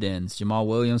paid dividends. Jamal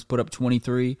Williams put up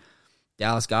 23.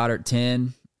 Dallas Goedert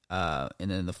 10. And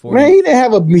then the 40. Man, he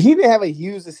didn't have a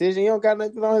huge decision. He don't got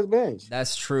nothing on his bench.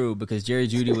 That's true because Jerry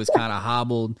Jeudy was kind of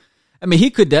hobbled. I mean,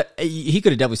 he could have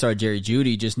definitely started Jerry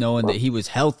Jeudy just knowing that he was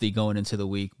healthy going into the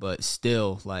week, but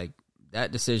still, like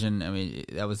that decision. I mean,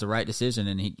 that was the right decision,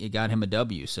 and it got him a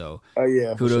W. So,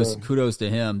 kudos to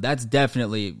him. That's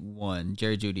definitely one.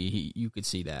 Jerry Jeudy, you could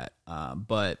see that,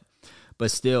 but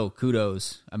still,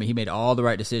 kudos. I mean, he made all the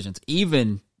right decisions.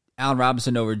 Even Allen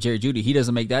Robinson over Jerry Jeudy, he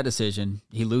doesn't make that decision,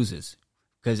 he loses.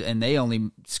 And they only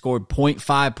scored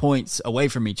 0.5 points away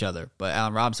from each other. But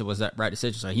Allen Robinson was that right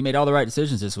decision. So he made all the right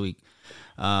decisions this week.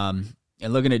 And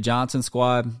looking at Johnson's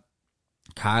squad,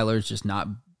 Kyler's just not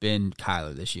been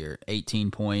Kyler this year. 18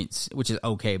 points, which is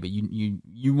okay, but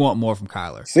you want more from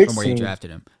Kyler 16. From where you drafted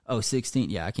him. Oh,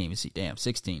 16? Yeah, I can't even see. Damn,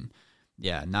 16.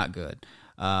 Yeah, not good.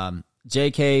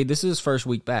 JK, this is his first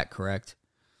week back, correct?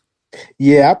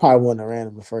 Yeah, I probably wouldn't have ran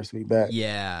him the first week back.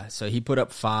 Yeah, so he put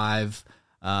up 5.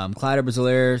 Clyde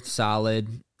Edwards-Helaire, solid.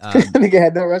 Nigga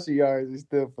had no rushing yards. He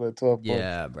still put up 12 points.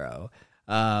 Yeah, bro.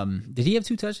 Did he have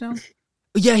 2 touchdowns?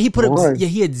 Yeah, he put up. Yeah,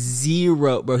 he had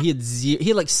 0, bro. He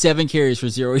had like 7 carries for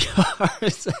 0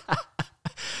 yards.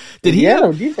 Did he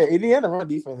have defense? He had a run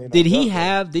defense. Did he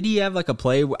have like a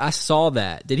play? I saw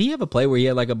that. Did he have a play where he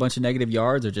had like a bunch of negative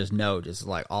yards, or just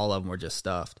like all of them were just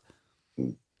stuffed?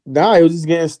 Nah, he was just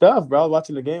getting stuffed, bro. I was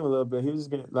watching the game a little bit. He was just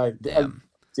getting like. Damn.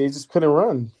 They just couldn't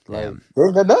run. Like,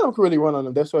 none of them could really run on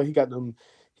him. That's why he got them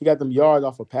yards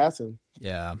off of passing.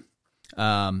 Yeah.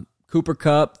 Cooper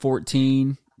Kupp,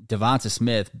 14. Devonta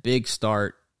Smith, big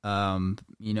start.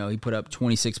 He put up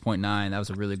 26.9. That was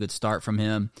a really good start from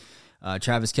him.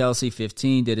 Travis Kelce,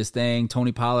 15, did his thing.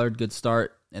 Tony Pollard, good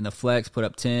start. And the flex put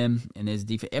up 10 in his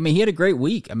defense. I mean, he had a great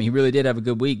week. I mean, he really did have a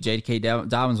good week. J.K.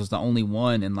 Dobbins was the only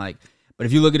one. But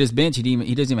if you look at his bench,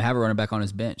 he doesn't even have a running back on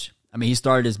his bench. I mean, he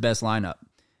started his best lineup.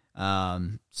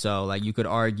 So like you could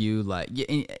argue like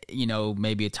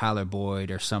maybe a Tyler Boyd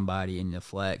or somebody in the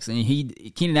flex, and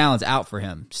Keenan Allen's out for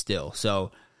him still.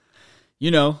 So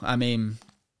I mean,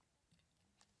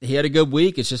 he had a good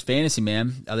week. It's just fantasy,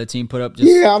 man. Other team put up just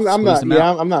I'm not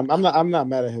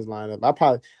mad at his lineup. I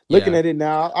probably looking at it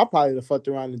now. I probably have fucked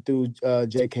around and threw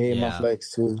JK in my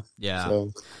flex too. Yeah.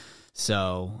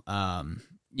 So I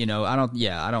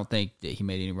don't think that he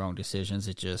made any wrong decisions.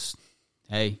 It just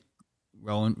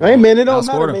rolling. Hey man, it don't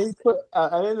matter, man. At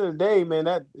the end of the day, man,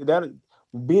 that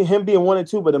being 1 and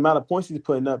 2, but the amount of points he's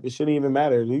putting up, it shouldn't even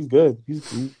matter. He's good.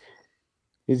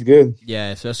 He's good. Yeah,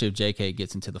 especially if JK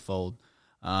gets into the fold,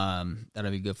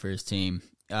 that'll be good for his team.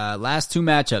 Last 2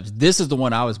 matchups. This is the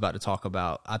one I was about to talk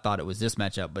about. I thought it was this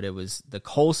matchup, but it was the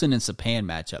Colson and Sapan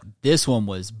matchup. This one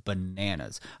was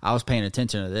bananas. I was paying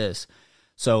attention to this.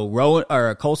 So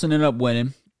Colson ended up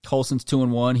winning. Colson's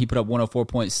 2-1. He put up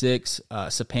 104.6.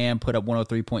 Sapan put up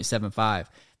 103.75.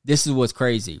 This is what's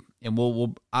crazy. And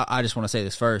I just want to say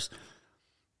this first.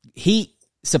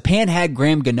 Sapan had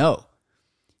Graham Gano.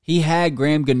 He had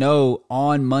Graham Gano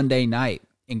on Monday night.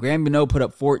 And Graham Gano put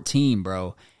up 14,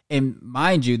 bro. And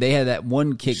mind you, they had that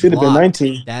one kick should have been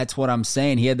 19. That's what I'm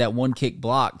saying. He had that one kick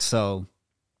blocked. So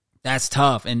that's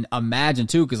tough. And imagine,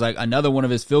 too, because like another one of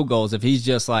his field goals, if he's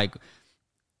just like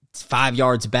 5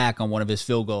 yards back on one of his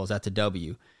field goals, that's a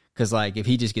W. Because like if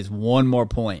he just gets one more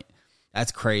point,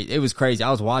 that's crazy. It was crazy.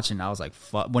 I was watching. I was like,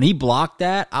 fuck. When he blocked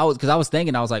that, I was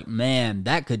thinking, I was like, man,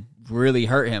 that could really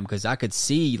hurt him because I could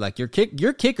see like your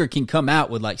kicker can come out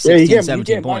with like 16,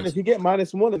 17 points. You get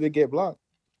 -1 if it get blocked.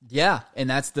 Yeah, and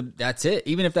that's it.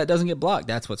 Even if that doesn't get blocked,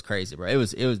 that's what's crazy, bro.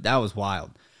 That was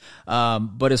wild.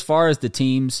 But as far as the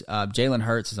teams, Jalen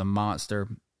Hurts is a monster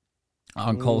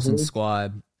on Colson's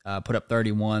squad. Put up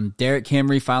 31. Derrick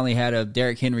Henry finally had a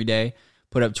Derrick Henry day.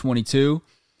 Put up 22.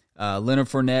 Leonard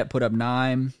Fournette put up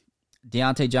 9.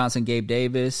 Deontay Johnson, Gabe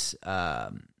Davis,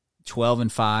 12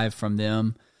 and 5 from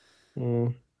them.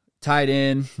 Tight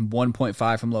end,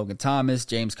 1.5 from Logan Thomas.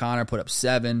 James Conner put up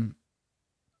 7.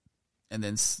 And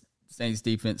then Saints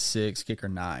defense 6, kicker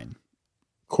 9.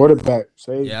 Quarterback,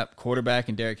 say. Yep, quarterback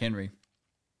and Derrick Henry.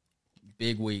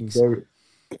 Big weeks.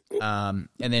 And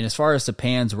then as far as the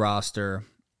Pans roster,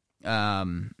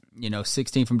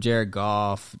 16 from Jared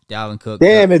Goff, Dalvin Cook.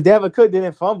 Damn, if Dalvin Cook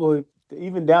didn't fumble,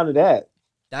 even down to that.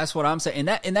 That's what I'm saying.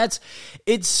 And that's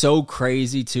it's so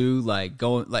crazy too, like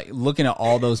looking at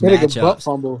all those matchups.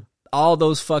 Fumble. all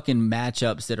those fucking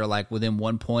matchups that are like within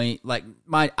 1 point. Like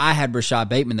I had Rashad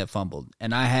Bateman that fumbled,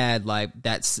 and I had like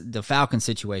that's the Falcon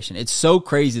situation. It's so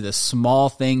crazy the small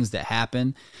things that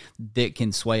happen that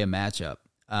can sway a matchup.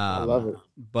 I love it.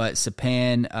 But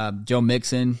Sapan, Joe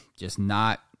Mixon, just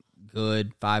not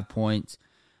good. 5 points.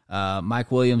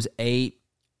 Mike Williams, 8.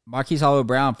 Marquise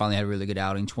Hollywood-Brown finally had a really good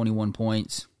outing, 21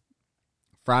 points.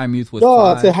 Fryermuth with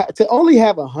 5. To only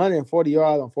have 140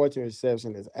 yards on 14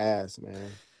 reception is ass, man.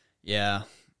 Yeah.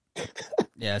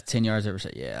 Yeah, 10 yards every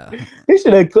set. Yeah. He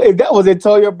should have. If that was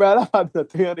Antonio Brown, that was a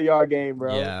 300-yard game,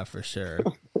 bro. Yeah, for sure.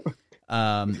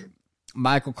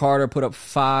 Michael Carter put up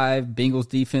 5. Bengals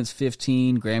defense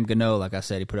 15. Graham Gano, like I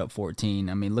said, he put up 14.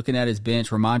 I mean, looking at his bench,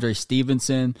 Ramondre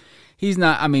Stevenson, he's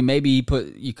not. I mean, maybe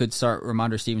you could start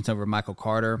Ramondre Stevenson over Michael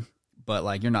Carter. But,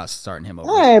 like, you're not starting him over.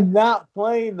 I am not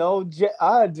playing no Jets.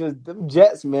 Them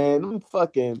Jets, man. Them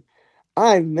fucking.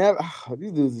 I ain't never.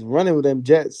 These dudes running with them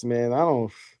Jets, man. I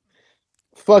don't.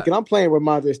 Fuck it. I'm playing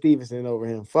Ramondre Stevenson over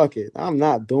him. Fuck it. I'm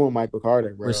not doing Michael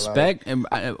Carter, bro. Respect, and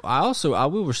I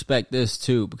will respect this,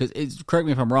 too, because correct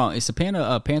me if I'm wrong. Is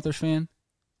Sapana a Panthers fan?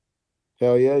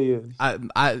 Hell yeah, he is.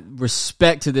 I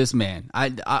respect to this man.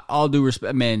 I all due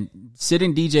respect, man.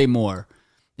 Sitting DJ Moore.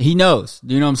 He knows.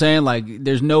 Do you know what I'm saying? Like,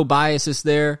 there's no biases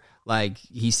there. Like,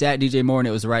 he sat DJ Moore and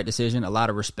it was the right decision. A lot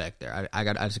of respect there. I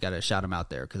just got to shout him out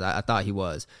there because I thought he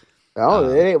was.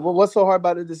 What's so hard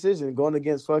about the decision? Going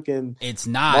against fucking. It's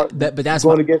not. But that's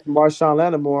going against Marshawn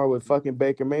Lattimore with fucking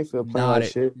Baker Mayfield playing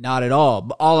that shit. Not at all.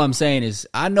 But all I'm saying is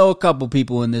I know a couple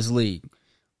people in this league.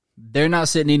 They're not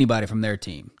sitting anybody from their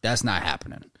team. That's not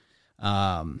happening.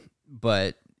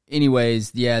 But.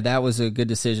 Anyways, yeah, that was a good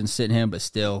decision sitting him, but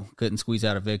still couldn't squeeze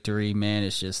out a victory. Man,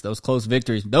 it's just those close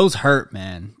victories. Those hurt,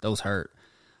 man. Those hurt.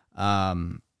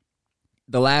 The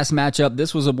last matchup,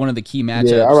 this was one of the key matchups.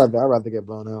 Yeah, I'd rather get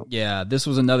blown out. Yeah, this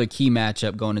was another key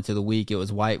matchup going into the week. It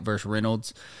was White versus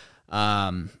Reynolds.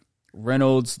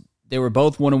 Reynolds, they were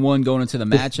both 1-1 going into the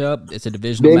matchup. It's a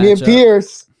divisional Damian matchup.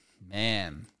 Pierce.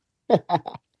 Man.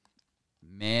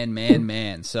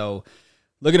 Man. So,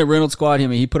 looking at Reynolds' squad,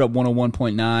 he put up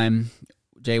 101.9.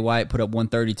 Jay White put up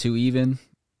 132 even.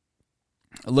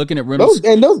 Looking at Reynolds,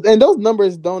 those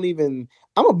numbers don't even.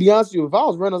 I'm gonna be honest with you. If I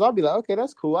was Reynolds, I'd be like, okay,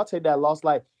 that's cool. I'll take that loss.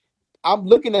 Like, I'm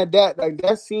looking at that. Like,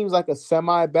 that seems like a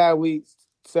semi-bad week,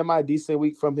 semi-decent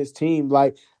week from his team.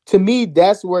 Like, to me,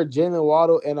 that's where Jalen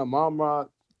Waddle and Amon-Ra.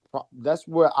 That's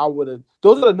where I would have.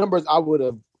 Those are the numbers I would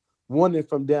have wanted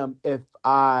from them if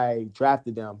I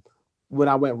drafted them. When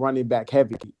I went running back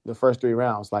heavy the first 3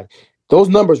 rounds. Like, those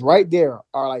numbers right there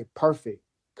are like perfect.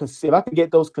 If I can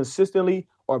get those consistently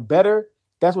or better,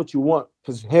 that's what you want.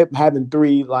 Because having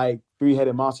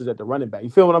 3-headed monsters at the running back. You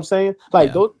feel what I'm saying? Like,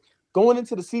 yeah. Those going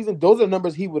into the season, those are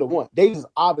numbers he would have won. They just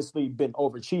obviously been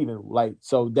overachieving. Like,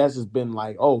 so that's just been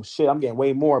like, oh shit, I'm getting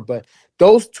way more. But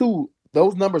those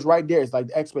numbers right there is like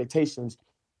the expectations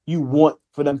you want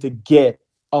for them to get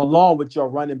along with your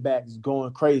running backs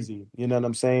going crazy. You know what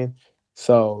I'm saying?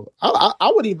 So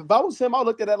I would even, if I was him, I would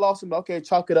look at that loss and be, okay,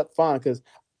 chalk it up fine. Because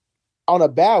on a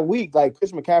bad week, like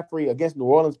Chris McCaffrey against New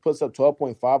Orleans puts up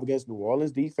 12.5 against New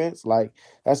Orleans defense. Like,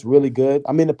 that's really good.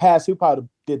 I mean, in the past, he probably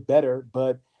did better,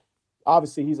 but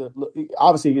obviously you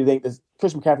think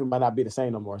Chris McCaffrey might not be the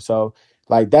same no more. So,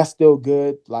 like, that's still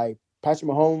good. Like, Patrick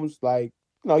Mahomes, like,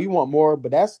 you want more,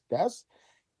 but that's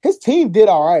his team did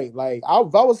all right. Like,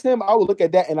 if I was him, I would look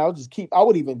at that and I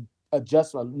would even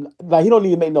adjust. Like, he don't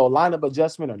need to make no lineup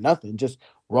adjustment or nothing. Just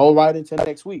roll right into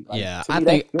next week. Like, yeah, I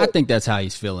think that's how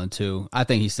he's feeling too. I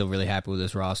think he's still really happy with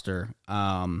his roster.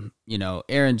 Aaron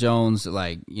Jones,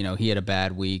 like, he had a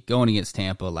bad week going against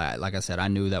Tampa. Like I said, I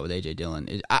knew that with AJ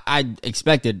Dillon. I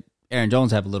expected Aaron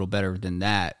Jones to have a little better than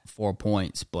that, 4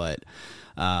 points, but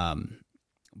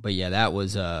yeah, that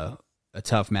was a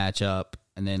tough matchup.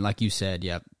 And then, like you said,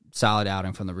 yeah, solid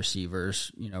outing from the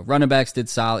receivers. Running backs did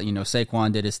solid.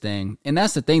 Saquon did his thing. And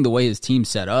that's the thing, the way his team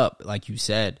set up, like you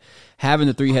said, having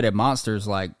the 3-headed monsters,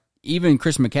 like, even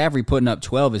Chris McCaffrey putting up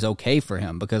 12 is okay for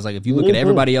him because, like, if you look at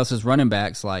everybody else's running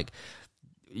backs, like,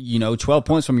 12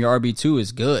 points from your RB2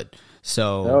 is good.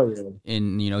 So,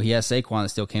 and, he has Saquon that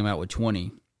still came out with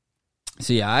 20.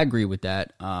 So, yeah, I agree with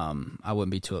that. I wouldn't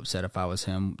be too upset if I was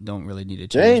him. Don't really need to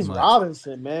change James much.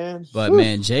 Robinson, man. But,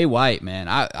 man, Jay White, man,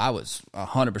 I was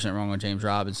 100% wrong on James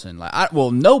Robinson. Like,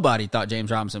 nobody thought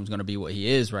James Robinson was going to be what he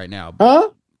is right now.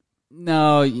 Huh?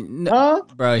 No, Huh?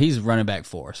 Bro, he's running back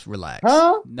force. Relax.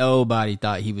 Huh? Nobody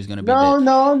thought he was going to be No.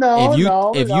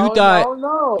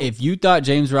 If you thought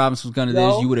James Robinson was going to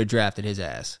this, you would have drafted his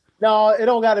ass. No, it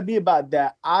don't got to be about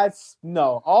that.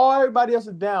 All everybody else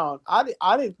is down. I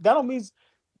didn't. That don't mean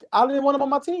I didn't want him on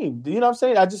my team. You know what I'm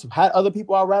saying? I just had other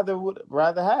people I would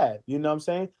rather have. You know what I'm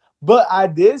saying? But I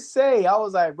did say, I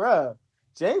was like, bruh,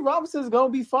 James Robinson's gonna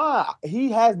be fine.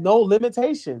 He has no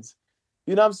limitations.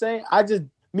 You know what I'm saying?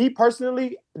 Me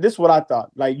personally, this is what I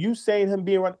thought. Like you saying him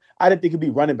being I didn't think he'd be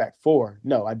running back 4.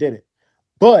 No, I didn't.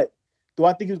 But do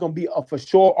I think he was going to be a for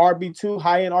sure RB2,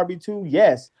 high end RB2?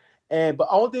 Yes. But the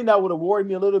only thing that would have worried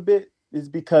me a little bit is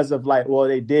because of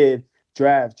they did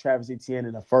draft Travis Etienne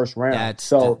in the first round. That's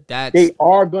they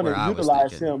are going to where I was utilize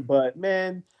thinking. him. But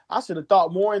man, I should have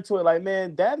thought more into it. Like,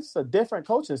 man, that's a different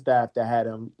coaching staff that had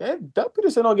him. Doug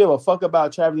Peterson don't give a fuck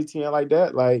about Travis Etienne like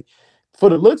that. Like, for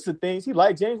the looks of things, he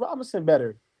liked James Robinson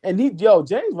better. And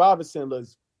James Robinson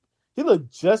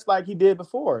looked just like he did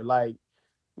before. Like,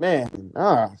 man,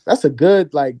 that's a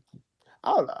good, like,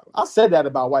 I said that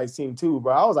about White's team too,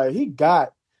 bro. I was like, he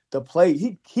got the play.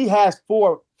 He has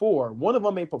four. One of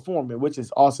them ain't performing, which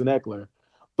is Austin Eckler.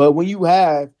 But when you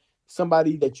have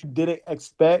somebody that you didn't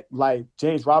expect, like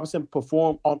James Robinson,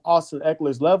 perform on Austin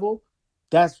Eckler's level,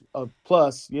 that's a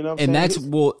plus. You know what I'm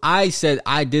saying?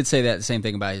 I did say that the same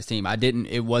thing about his team.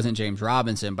 It wasn't James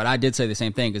Robinson, but I did say the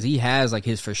same thing because he has like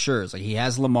his for sures. Like he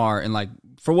has Lamar, and like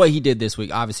for what he did this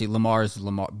week, obviously Lamar's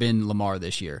been Lamar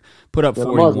this year. Put up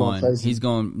 41. He's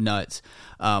going nuts.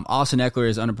 Austin Eckler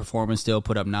is underperforming still,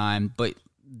 put up 9. But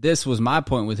this was my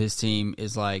point with his team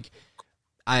is like,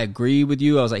 I agree with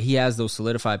you. I was like, he has those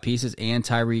solidified pieces and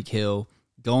Tyreek Hill.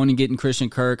 Going and getting Christian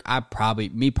Kirk, I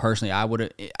don't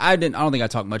think I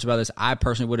talked much about this. I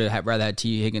personally would have rather had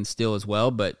T. Higgins still as well,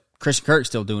 but Christian Kirk's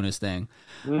still doing his thing.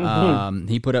 Mm-hmm.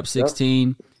 He put up 16.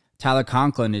 Yep. Tyler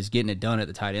Conklin is getting it done at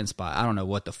the tight end spot. I don't know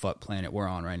what the fuck planet we're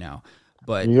on right now,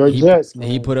 but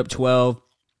he put up 12.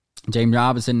 James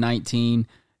Robinson 19.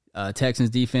 Texans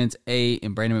defense 8,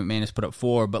 and Brandon McManus put up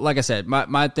 4. But like I said,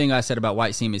 my thing I said about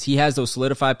White's team is he has those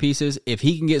solidified pieces. If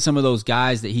he can get some of those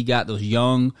guys that he got, those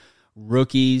young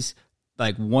rookies,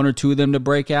 like 1 or 2 of them to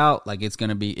break out, like it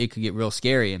could get real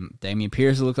scary. And Dameon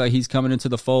Pierce looks like he's coming into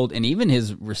the fold, and even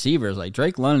his receivers like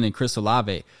Drake London and Chris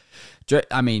Olave.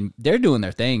 I mean, they're doing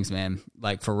their things, man.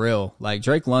 Like for real. Like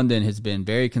Drake London has been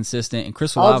very consistent, and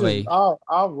Chris Olave.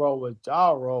 I'll roll with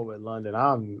London.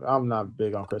 I'm not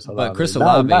big on Chris Olave. But Chris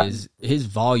Olave his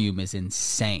volume is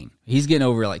insane. He's getting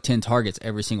over like 10 targets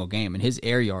every single game, and his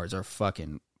air yards are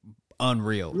fucking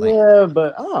unreal. Like, yeah,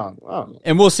 but I don't know.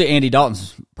 And we'll see. Andy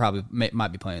Dalton's probably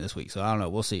might be playing this week, so I don't know.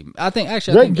 We'll see. I think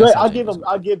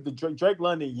I'll give the Drake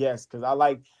London yes, because I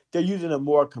like they're using a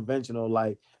more conventional.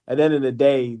 Like at the end of the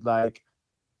day, like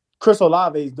Chris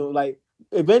Olave is doing. Like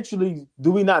eventually,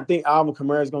 do we not think Alvin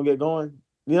Kamara is gonna get going?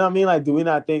 You know what I mean? Like, do we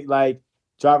not think like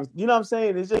Jarvis? You know what I'm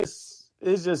saying? It's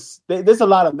just there's a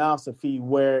lot of mouths to feed.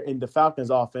 Where in the Falcons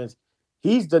offense,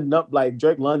 he's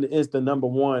Drake London is the number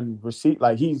one receipt.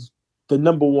 Like he's the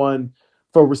number one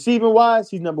for receiving wise.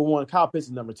 He's number one. Kyle Pitts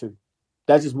is number 2.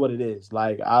 That's just what it is.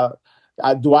 Like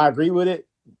do I agree with it?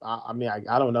 I mean,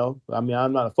 I don't know. I mean,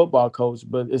 I'm not a football coach,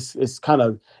 but it's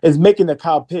making the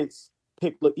Kyle Pitts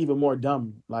pick look even more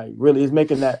dumb. Like really, it's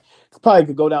making that probably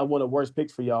could go down one of the worst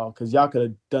picks for y'all because y'all could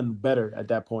have done better at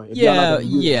that point.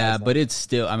 But it's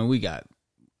still. I mean, we got.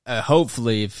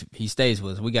 Hopefully, if he stays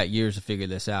with us, we got years to figure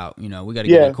this out. You know, we got to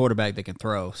get a quarterback that can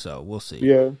throw. So we'll see.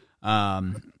 Yeah.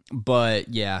 But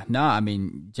yeah, I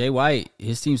mean, Jay White,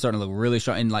 his team's starting to look really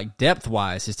strong, and like depth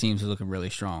wise, his team's looking really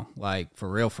strong. Like for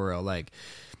real. Like,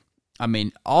 I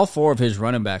mean, all 4 of his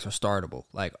running backs are startable.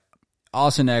 Like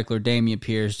Austin Eckler, Dameon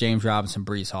Pierce, James Robinson,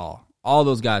 Breece Hall. All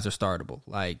those guys are startable.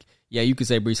 Like, yeah, you could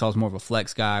say Breece Hall's more of a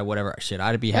flex guy, whatever. Shit,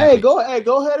 I'd be happy. Hey, go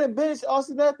ahead and bench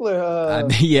Austin Eckler.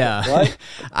 Right?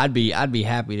 I'd be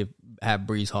happy to have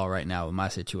Breece Hall right now in my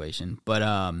situation.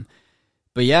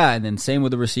 But yeah, and then same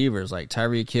with the receivers like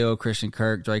Tyreek Hill, Christian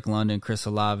Kirk, Drake London, Chris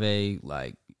Olave,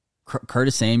 like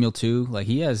Curtis Samuel too. Like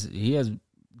he has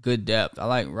good depth. I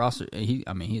like roster.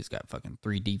 He's got fucking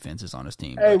 3 defenses on his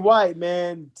team. Hey, White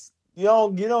man, you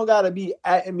don't gotta be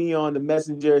atting me on the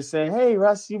messenger saying, "Hey,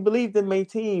 Russ, you believed in my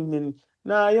team," and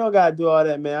nah, you don't gotta do all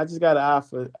that, man. I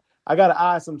got an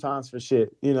eye sometimes for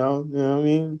shit. You know what I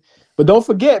mean. But don't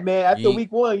forget, man. After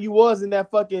week 1, you was in that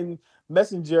fucking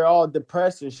messenger all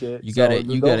depressed and shit. You got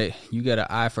an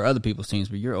eye for other people's teams,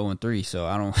 but you're 0-3, so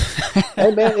I don't.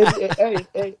 Hey man, it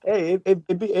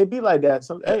be like that.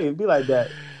 It be like that.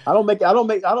 I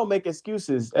don't make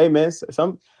excuses. Hey man,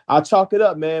 I chalk it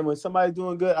up, man. When somebody's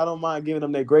doing good, I don't mind giving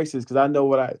them their graces because I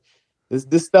know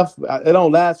this stuff. It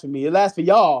don't last for me. It lasts for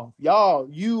y'all,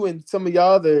 you and some of your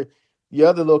other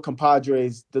little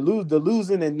compadres. The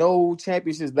losing and no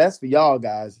championships. That's for y'all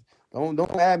guys. Don't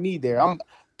add me there.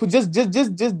 Just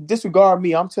disregard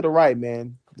me. I'm to the right,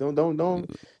 man. Don't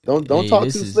Hey, talk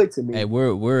this too is slick to me. hey,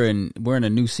 we're in a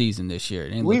new season this year.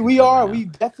 It ain't looking We good are. right now. We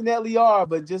definitely are.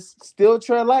 But just still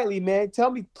tread lightly, man.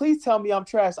 Please tell me I'm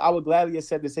trash. I would gladly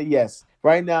accept and say yes.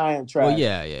 Right now I am Well, trash.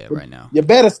 yeah, right now. You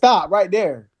better stop right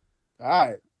there. All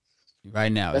right.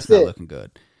 Right now, That's it's not it. looking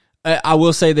good. I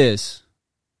will say this: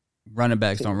 running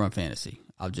backs don't run fantasy.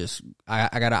 I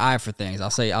got an eye for things.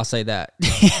 I'll say that.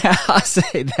 I'll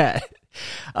say that.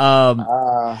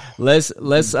 Let's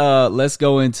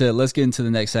get into the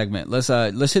next segment.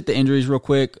 Let's hit the injuries real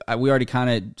quick. We already kind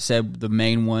of said the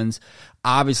main ones.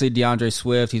 Obviously, DeAndre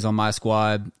Swift, he's on my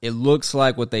squad. It looks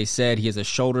like what they said, he has a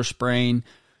shoulder sprain.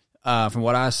 From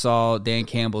what I saw, Dan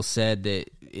Campbell said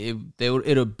that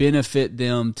it'll benefit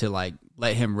them to like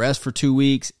let him rest for 2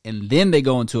 weeks, and then they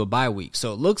go into a bye week.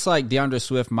 So it looks like DeAndre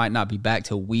Swift might not be back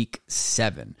till week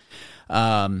 7.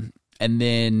 And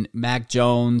then Mac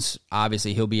Jones,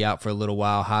 obviously he'll be out for a little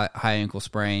while, high ankle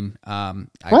sprain. Why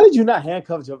did you not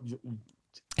handcuff?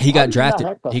 He got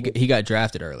drafted. He got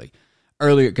drafted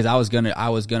earlier because I was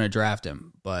gonna draft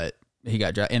him, but he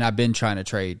got drafted, and I've been trying to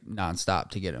trade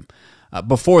nonstop to get him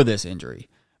before this injury,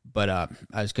 but I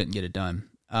just couldn't get it done.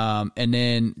 And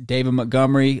then David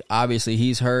Montgomery, obviously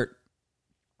he's hurt.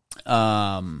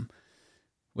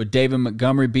 With David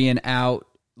Montgomery being out,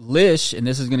 Lish, and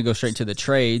this is going to go straight to the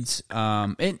trades.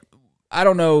 And I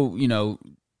don't know,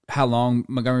 how long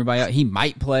Montgomery by out. He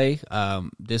might play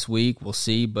this week. We'll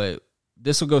see, but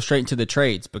this will go straight into the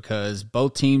trades because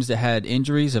both teams that had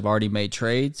injuries have already made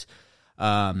trades.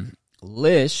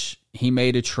 Lish, he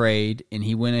made a trade, and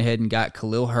he went ahead and got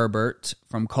Khalil Herbert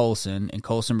from Colson, and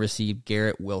Colson received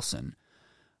Garrett Wilson.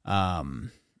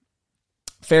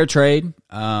 Fair trade.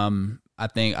 I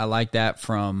think I like that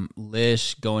from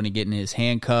Lish going and getting his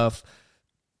handcuff,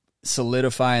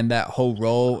 solidifying that whole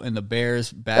role in the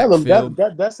Bears' backfield.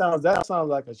 That sounds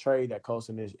like a trade that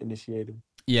Colson initiated.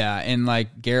 Yeah, and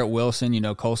like Garrett Wilson,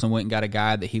 Colson went and got a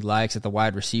guy that he likes at the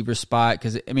wide receiver spot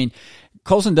because,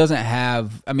 Colson doesn't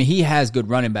have – he has good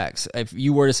running backs. If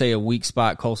you were to say a weak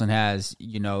spot Colson has,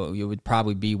 it would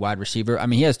probably be wide receiver.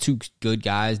 He has 2 good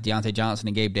guys, Deontay Johnson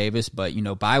and Gabe Davis, but,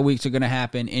 bye weeks are going to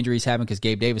happen. Injuries happen because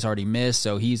Gabe Davis already missed,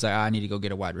 so he's like, I need to go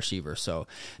get a wide receiver. So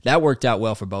that worked out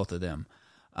well for both of them.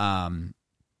 And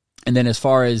then as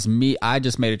far as me, I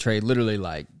just made a trade literally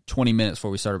like 20 minutes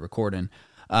before we started recording.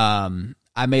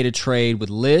 I made a trade with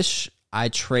Lish. I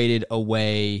traded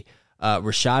away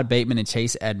Rashad Bateman and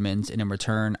Chase Edmonds, and in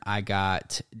return, I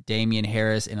got Damian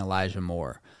Harris and Elijah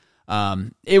Moore.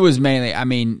 It was mainly,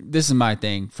 this is my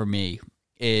thing for me,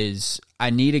 is I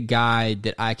need a guy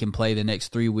that I can play the next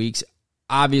 3 weeks.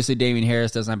 Obviously, Damian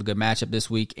Harris doesn't have a good matchup this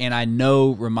week, and I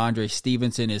know Ramondre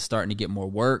Stevenson is starting to get more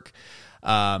work,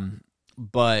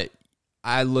 but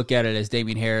I look at it as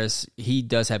Damian Harris, he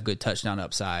does have good touchdown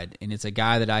upside, and it's a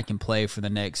guy that I can play for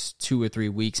the next 2 or 3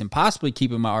 weeks and possibly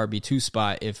keep in my RB2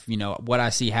 spot if, what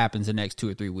I see happens the next 2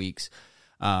 or 3 weeks.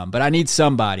 But I need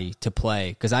somebody to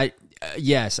play because I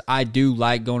do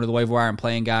like going to the waiver wire and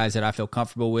playing guys that I feel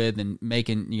comfortable with and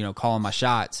making, calling my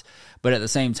shots. But at the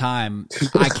same time,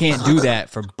 I can't do that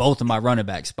for both of my running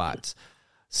back spots.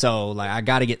 So, I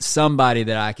got to get somebody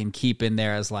that I can keep in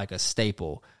there as like a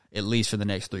staple, at least for the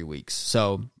next 3 weeks.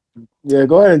 So, just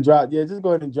go ahead and drop J.D.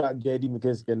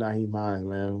 McKissick and Naheem Hines,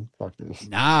 man. Fuck this.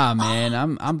 Nah,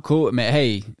 man, I'm cool, man.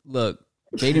 Hey, look,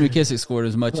 J.D. McKissick scored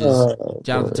as much as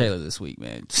Jonathan Taylor this week,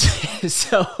 man.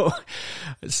 so,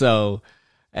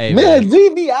 hey, man,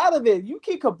 leave me out of it. You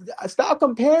keep stop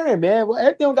comparing, man. Well,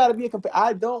 everything don't got to be a compare.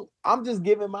 I'm just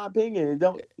giving my opinion.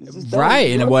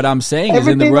 Right, and what I'm saying is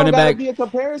in the running back, be a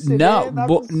comparison.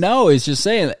 No, it's just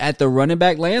saying at the running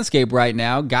back landscape right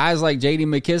now, guys like J.D.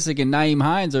 McKissick and Naeem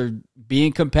Hines are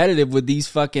being competitive with these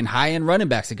fucking high end running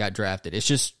backs that got drafted. It's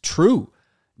just true.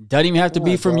 Doesn't even have to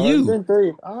be from you. It's been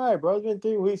 3. All right, bro. It's been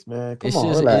 3 weeks, man.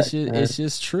 Relax, it's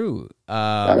just true.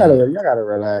 Y'all gotta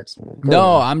relax, man.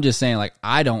 I'm just saying,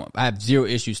 I have zero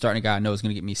issues starting a guy I know is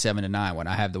going to get me 7 to 9 when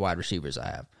I have the wide receivers I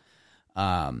have.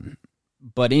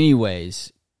 But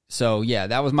anyways, so yeah,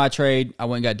 that was my trade. I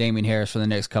went and got Damian Harris for the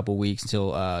next couple weeks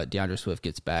until DeAndre Swift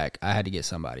gets back. I had to get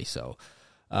somebody. So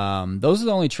those are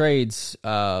the only trades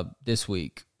this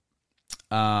week.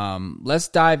 Let's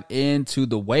dive into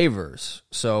the waivers.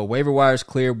 So waiver wires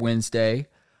cleared Wednesday.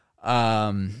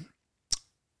 So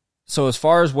as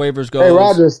far as waivers go, hey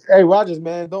Rogers,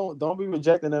 man, don't be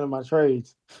rejecting none of my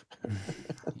trades.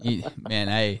 Man,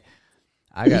 hey,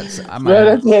 I'm gonna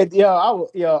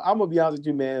be honest with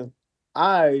you, man.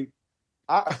 I'm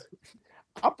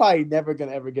probably never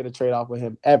gonna ever get a trade off with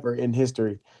him ever in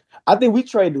history. I think we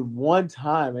traded one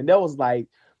time, and that was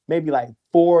maybe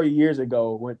 4 years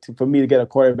ago for me to get a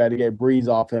quarterback to get Breeze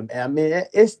off him. And I mean,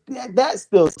 that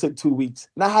still took 2 weeks.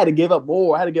 And I had to give up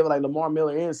more. I had to give like Lamar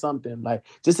Miller and something like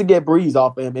just to get Breeze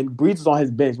off of him. And Breeze was on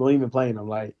his bench, wasn't even playing him.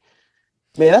 Like,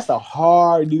 man, that's a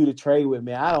hard dude to trade with,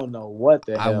 man. I don't know what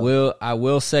the hell. I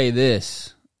will say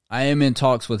this. I am in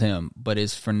talks with him, but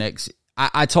it's for next.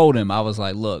 I told him, I was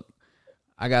like, look,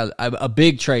 I got a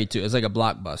big trade too. It's like a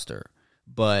blockbuster.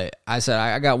 But I said,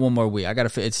 I got 1 more week.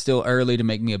 It's still early to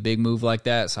make me a big move like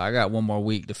that, so I got 1 more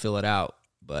week to fill it out.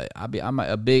 But a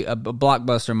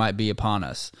blockbuster might be upon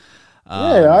us.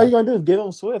 All you gonna do is give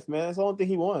him Swift, man. That's the only thing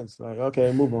he wants. Like,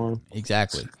 okay, move on.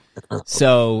 Exactly.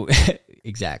 So,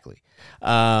 exactly.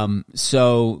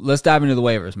 So let's dive into the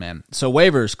waivers, man. So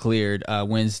waivers cleared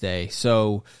Wednesday.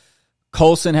 So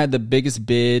Colson had the biggest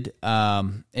bid.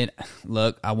 And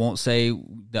look, I won't say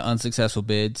the unsuccessful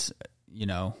bids. You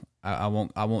know, I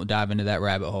won't dive into that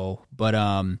rabbit hole. But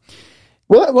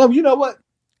well, you know what?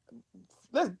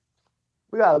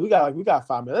 We got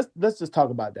 5 minutes. Let's just talk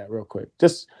about that real quick.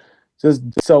 Just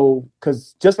so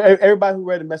because just for everybody who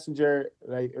read the messenger,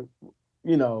 like,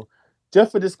 you know,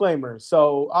 just for disclaimer.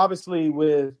 So obviously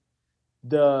with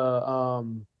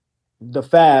the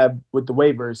fab with the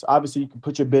waivers, obviously you can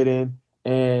put your bid in,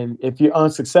 and if you're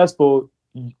unsuccessful,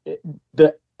 it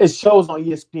shows on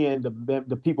ESPN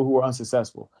the people who are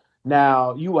unsuccessful.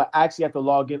 Now you will actually have to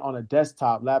log in on a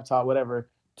desktop, laptop, whatever,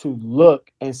 to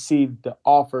look and see the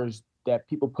offers that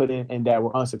people put in and that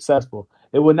were unsuccessful.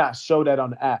 It will not show that on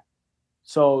the app.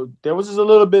 So there was just a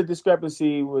little bit of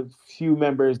discrepancy with few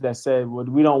members that said, well,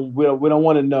 we don't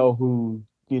want to know who,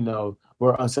 you know,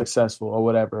 were unsuccessful or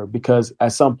whatever, because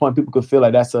at some point people could feel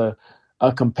like that's a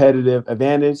competitive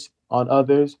advantage on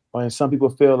others. Or some people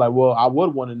feel like, well, I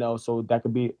would want to know, so that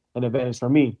could be an advantage for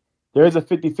me. There is a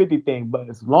 50-50 thing, but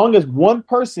as long as one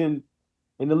person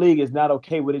in the league is not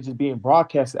okay with it just being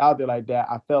broadcasted out there like that,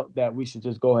 I felt that we should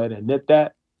just go ahead and nip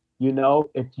that. You know,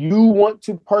 if you want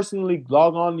to personally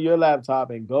log on to your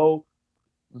laptop and go,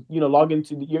 you know, log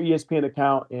into your ESPN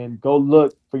account and go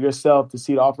look for yourself to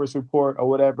see the offers report or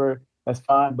whatever, that's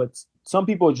fine. But some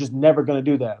people are just never going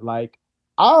to do that. Like,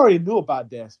 I already knew about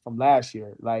this from last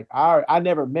year. Like, I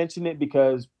never mentioned it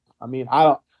because, I mean,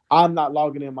 I'm not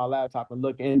logging in my laptop and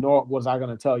looking, nor was I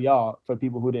going to tell y'all for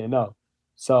people who didn't know.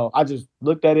 So I just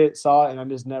looked at it, saw it, and I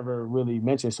just never really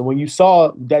mentioned it. So when you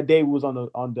saw that day was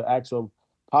on the actual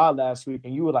pod last week,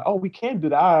 and you were like, "Oh, we can do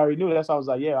that." I already knew that. So I was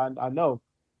like, "Yeah, I know."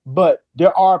 But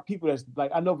there are people that's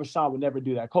like, I know Rashawn would never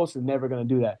do that. Coach is never going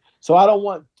to do that. So I don't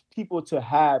want people to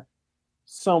have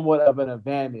somewhat of an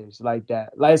advantage like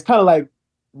that. Like, it's kind of like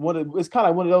one of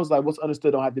those, like, what's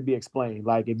understood don't have to be explained.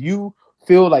 Like, if you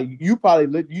feel like you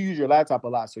use your laptop a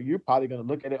lot, so you're probably going to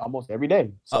look at it almost every day.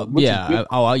 So I'm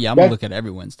gonna look at it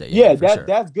every Wednesday. Yeah, sure.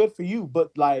 That's good for you.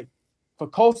 But like for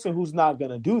Colson, who's not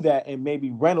going to do that, and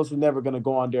maybe Reynolds, who's never going to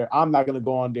go on there, I'm not going to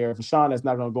go on there. For Sean, that's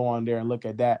not going to go on there and look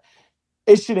at that.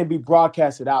 It shouldn't be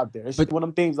broadcasted out there. It's one of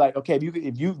them things like, okay,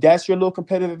 if you that's your little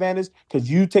competitive advantage because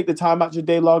you take the time out your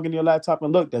day, log in your laptop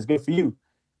and look, that's good for you.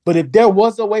 But if there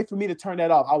was a way for me to turn that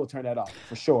off, I would turn that off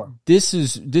for sure. This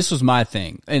was my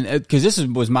thing, and because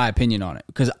was my opinion on it.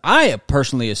 Because I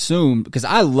personally assumed, because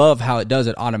I love how it does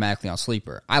it automatically on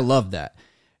Sleeper. I love that.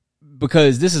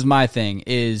 Because this is my thing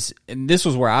and this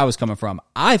was where I was coming from.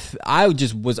 I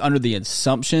just was under the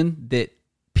assumption that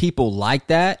people like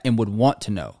that and would want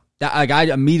to know. That, like, I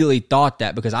immediately thought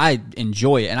that because I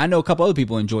enjoy it, and I know a couple other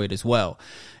people enjoy it as well.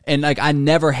 And like, I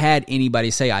never had anybody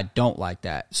say I don't like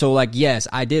that. So like, yes,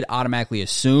 I did automatically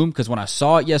assume, because when I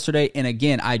saw it yesterday, and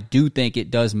again, I do think it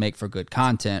does make for good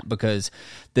content, because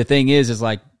the thing is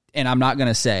like, and I'm not going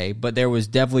to say, but there was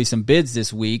definitely some bids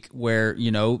this week where,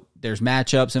 you know, there's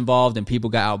matchups involved and people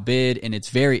got outbid, and it's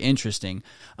very interesting.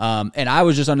 And I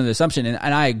was just under the assumption,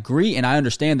 and I agree, and I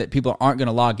understand that people aren't going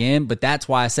to log in, but that's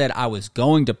why I said I was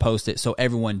going to post it so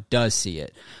everyone does see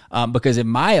it. Because in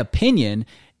my opinion,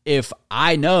 if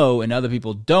I know and other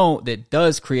people don't, that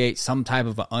does create some type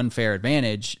of an unfair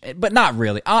advantage, but not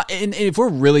really. And if we're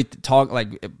really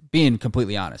being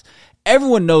completely honest,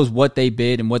 everyone knows what they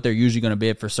bid and what they're usually going to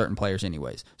bid for certain players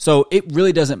anyways. So it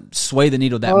really doesn't sway the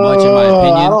needle that much, in my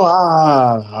opinion.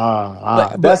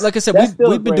 But like I said,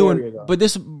 we've been doing, area, but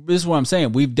this is what I'm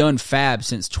saying. We've done fab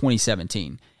since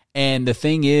 2017. And the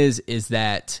thing is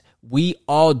that we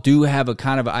all do have a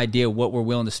kind of idea what we're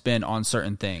willing to spend on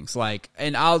certain things. Like,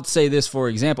 and I'll say this for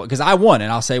example, because I won,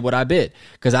 and I'll say what I bid,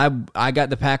 because I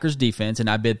got the Packers defense and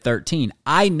I bid 13.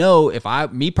 I know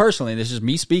me personally, this is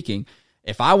me speaking,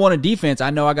 if I want a defense,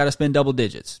 I know I got to spend double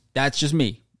digits. That's just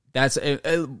me. That's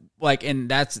and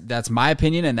that's my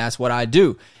opinion, and that's what I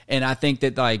do. And I think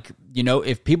that, like, you know,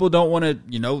 if people don't want to,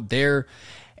 you know,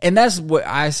 And that's what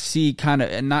I see kind of,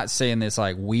 and not saying this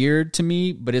like weird to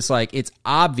me, but it's like, it's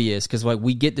obvious because like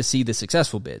we get to see the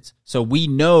successful bids. So we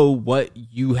know what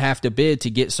you have to bid to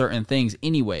get certain things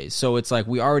anyways. So it's like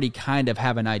we already kind of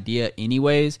have an idea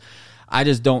anyways. I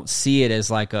just don't see it as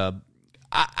like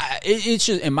it's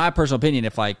just, in my personal opinion,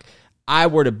 if like I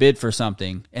were to bid for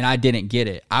something and I didn't get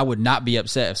it, I would not be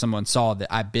upset if someone saw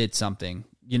that I bid something,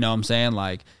 you know what I'm saying?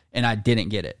 Like, and I didn't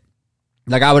get it.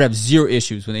 Like, I would have zero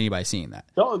issues with anybody seeing that.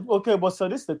 Okay, well, so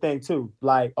this is the thing, too.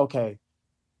 Like, okay,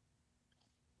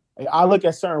 I look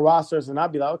at certain rosters and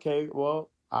I'd be like, okay,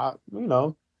 well,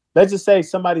 let's just say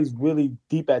somebody's really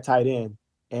deep at tight end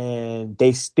and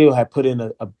they still have put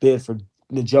in a bid for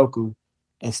Njoku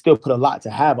and still put a lot to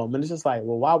have them. And it's just like,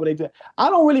 well, why would they do that? I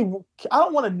don't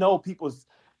want to know people's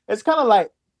 – it's kind of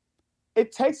like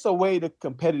it takes away the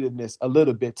competitiveness a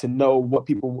little bit to know what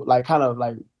people – like kind of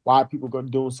like – why people go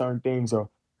doing certain things or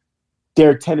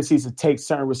their tendencies to take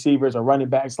certain receivers or running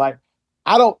backs. Like,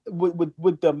 I don't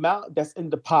with the amount that's in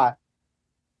the pot,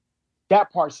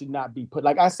 that part should not be put.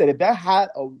 Like I said, if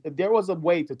there was a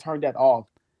way to turn that off,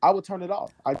 I would turn it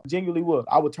off. I genuinely would.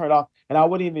 I would turn it off, and I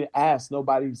wouldn't even ask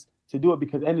nobody to do it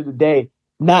because at the end of the day,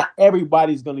 not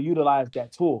everybody's going to utilize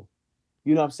that tool.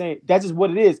 You know what I'm saying? That's just what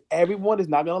it is. Everyone is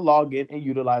not going to log in and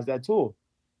utilize that tool.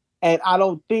 And I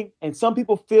don't think, and some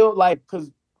people feel like, because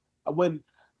when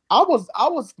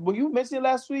when you mentioned it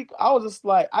last week, I was just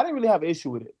like, I didn't really have an issue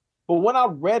with it. But when I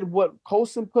read what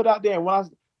Colson put out there,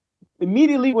 and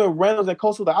immediately when Reynolds and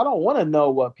Colson, I don't want to know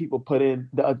what people put in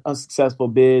the unsuccessful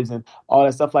bids and all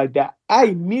that stuff like that. I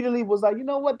immediately was like, you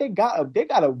know what? They got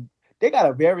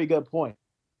a very good point.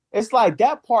 It's like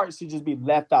that part should just be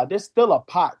left out. There's still a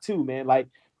pot too, man. Like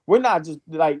we're not just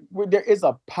like there is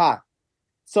a pot.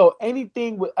 So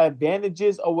anything with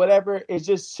advantages or whatever, it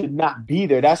just should not be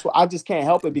there. That's what I just can't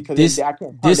help it because I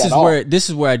can't. This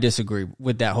is where I disagree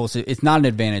with that whole. It's not an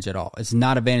advantage at all. It's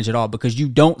not an advantage at all because you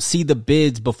don't see the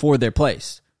bids before they're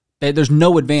placed. There's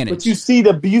no advantage. But you see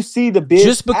the bids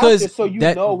just because after, so you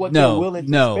know what they're willing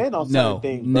to spend on certain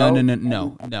things.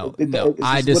 No.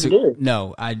 I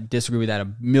disagree with that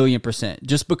 1,000,000%.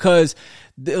 Just because,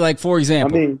 like for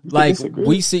example,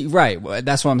 we see right.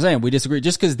 That's what I'm saying. We disagree.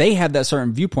 Just because they have that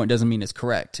certain viewpoint doesn't mean it's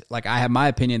correct. Like I have my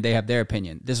opinion, they have their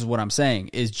opinion. This is what I'm saying.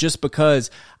 Is just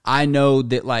because I know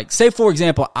that, like, say for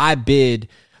example, I bid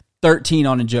 13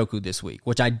 on Njoku this week,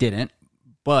 which I didn't.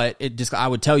 But I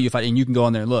would tell you and you can go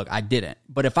on there and look, I didn't.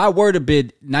 But if I were to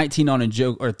bid 19 on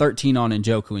Njoku or 13 on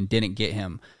Njoku and didn't get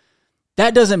him,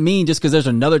 that doesn't mean just because there's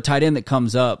another tight end that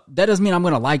comes up, that doesn't mean I'm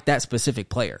going to like that specific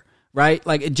player, right?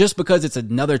 Like just because it's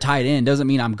another tight end doesn't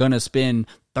mean I'm going to spend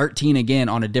 13 again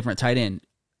on a different tight end.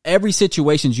 Every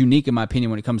situation's unique in my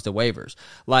opinion when it comes to waivers.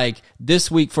 Like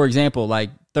this week, for example, like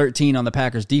 13 on the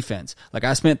Packers defense. Like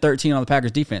I spent 13 on the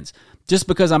Packers defense. Just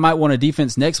because I might want a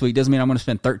defense next week doesn't mean I'm going to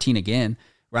spend 13 again.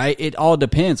 Right? It all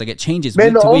depends. Like it changes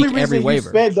week to week every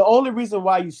waiver. The only reason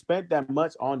why you spent that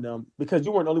much on them, because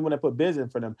you weren't the only one that put bids in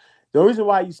for them. The only reason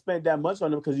why you spent that much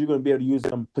on them because you're going to be able to use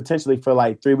them potentially for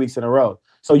like 3 weeks in a row.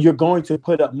 So you're going to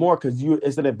put up more because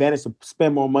it's an advantage to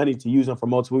spend more money to use them for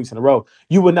multiple weeks in a row.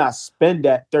 You would not spend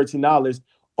that $13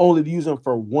 only to use them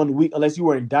for 1 week unless you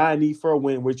were in dire need for a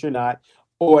win, which you're not,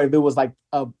 or if it was like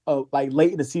like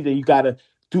late in the season, you got to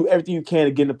do everything you can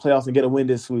to get in the playoffs and get a win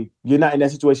this week. You're not in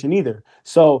that situation either.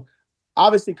 So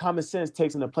obviously common sense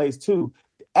takes into place too.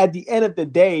 At the end of the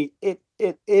day, it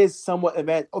is somewhat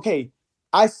advanced. Okay,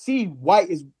 I see White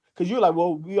is because you're like,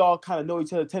 well, we all kind of know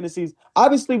each other's tendencies.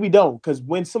 Obviously we don't, because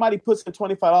when somebody puts in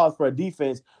 $25 for a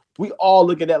defense, we all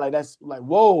look at that like that's like,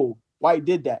 whoa, White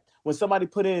did that. When somebody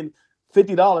put in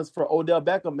 $50 for Odell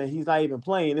Beckham and he's not even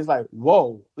playing, it's like,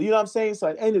 whoa. You know what I'm saying? So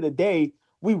at the end of the day,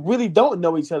 we really don't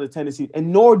know each other's tendencies,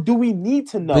 and nor do we need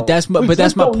to know. But that's my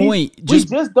point. We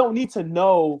just don't need to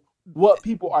know what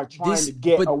people are trying to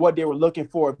get or what they were looking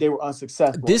for if they were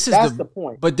unsuccessful. That's the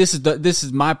point. But this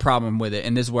is my problem with it,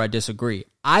 and this is where I disagree.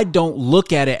 I don't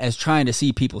look at it as trying to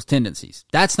see people's tendencies.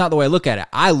 That's not the way I look at it.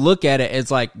 I look at it as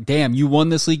like, damn, you won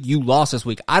this week, you lost this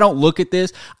week. I don't look at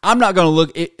this. I'm not going to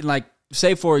look at, like,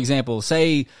 say for example,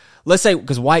 let's say,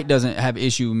 because White doesn't have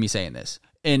issue with me saying this.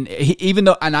 And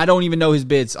and I don't even know his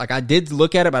bids. Like I did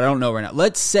look at it, but I don't know right now.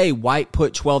 Let's say White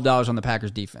put $12 on the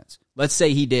Packers defense. Let's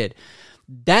say he did.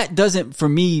 That doesn't, for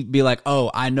me, be like,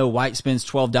 oh, I know White spends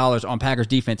 $12 on Packers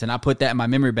defense and I put that in my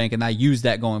memory bank and I use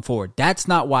that going forward. That's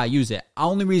not why I use it.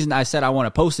 Only reason I said I want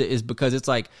to post it is because it's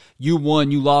like you won,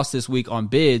 you lost this week on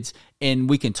bids and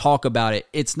we can talk about it.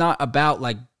 It's not about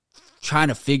like trying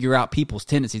to figure out people's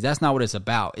tendencies. That's not what it's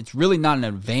about. It's really not an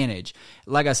advantage.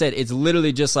 Like I said, it's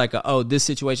literally just like, this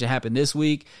situation happened this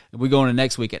week, and we go into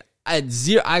next week.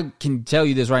 I can tell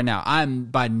you this right now. I'm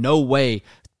by no way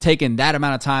taking that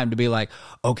amount of time to be like,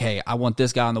 okay, I want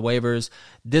this guy on the waivers.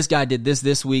 This guy did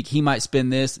this week. He might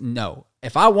spend this. No.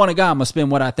 If I want a guy, I'm going to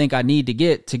spend what I think I need to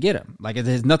get him. Like, it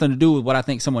has nothing to do with what I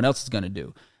think someone else is going to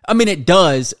do. I mean, it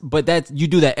does, but you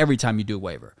do that every time you do a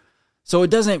waiver. So it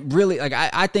doesn't really, like,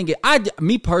 I think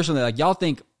me personally, like, y'all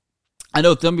think, I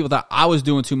know some people thought I was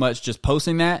doing too much just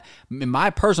posting that. In my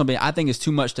personal opinion, I think it's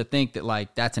too much to think that,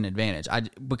 like, that's an advantage.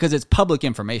 Because it's public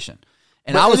information.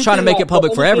 And I was trying to make it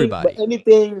public for everybody.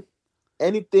 But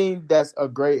anything that's a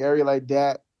gray area like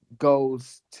that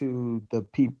goes to the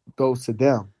people, goes to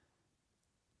them.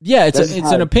 Yeah, it's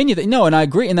an opinion. No, and I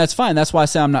agree, and that's fine. That's why I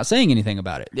say I'm not saying anything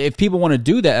about it. If people want to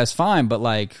do that, that's fine. But,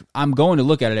 like, I'm going to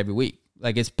look at it every week.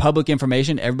 Like, it's public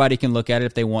information. Everybody can look at it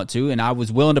if they want to, and I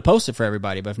was willing to post it for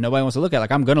everybody. But if nobody wants to look at it,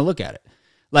 like, I'm going to look at it.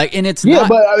 Like, and it's not.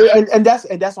 But and that's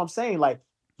what I'm saying. Like,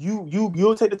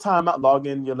 you'll take the time out, log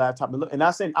in your laptop, and look. And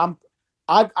I'm saying I'm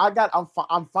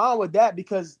fine with that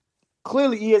because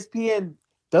clearly ESPN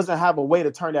doesn't have a way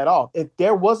to turn that off. If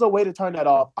there was a way to turn that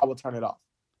off, I would turn it off,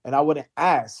 and I wouldn't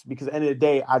ask because at the end of the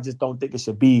day, I just don't think it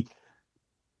should be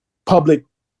public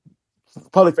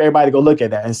for everybody to go look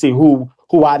at that and see who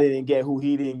I didn't get, who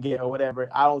he didn't get, or whatever.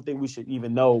 I don't think we should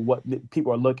even know what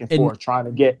people are looking for, trying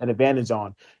to get an advantage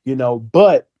on,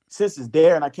 But since it's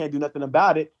there and I can't do nothing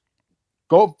about it,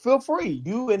 go feel free.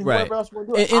 You and whoever else want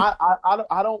to do it.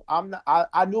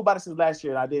 I knew about it since last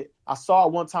year, and I saw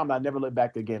it one time, and I never looked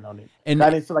back again on it. And I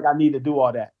didn't feel like I need to do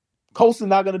all that. Colson's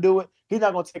not going to do it. He's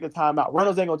not going to take the time out.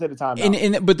 Reynolds ain't going to take the time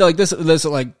out. But like this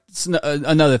like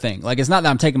another thing. Like, it's not that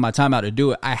I'm taking my time out to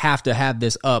do it. I have to have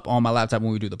this up on my laptop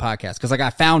when we do the podcast because, like, I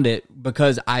found it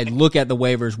because I look at the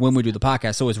waivers when we do the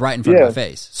podcast, so it's right in front of my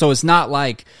face. So it's not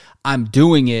like I'm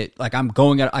doing it like I'm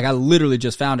going at. Like, I literally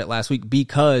just found it last week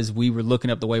because we were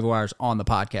looking up the waiver wires on the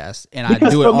podcast, and I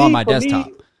do it on my desktop.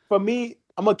 For me,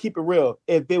 I'm gonna keep it real.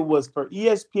 If it was for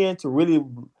ESPN to really.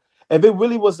 If it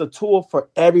really was a tool for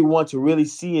everyone to really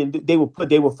see, and they would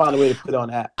find a way to put it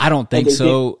on app. I don't think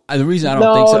so. The reason I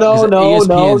don't think so is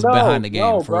ESPN's behind the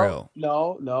game for real.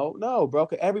 No, bro.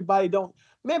 Cause everybody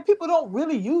people don't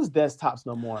really use desktops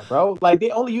no more, bro. Like,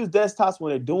 they only use desktops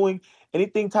when they're doing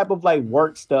anything type of like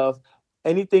work stuff,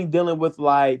 anything dealing with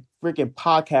like freaking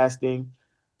podcasting.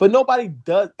 But nobody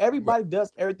does. Everybody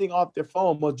does everything off their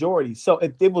phone, majority. So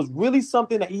if it was really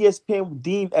something that ESPN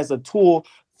deemed as a tool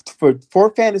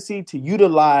for fantasy to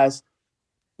utilize,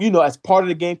 as part of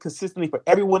the game consistently for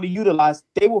everyone to utilize,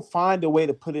 they will find a way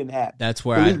to put in an app. That's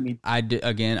where I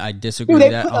disagree with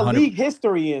that. They put a league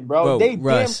history in, bro. They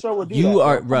Russ, damn sure will do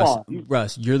that.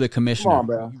 Russ, you're the commissioner. Come on,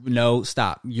 bro. No,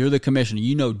 stop. You're the commissioner.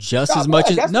 You know just as much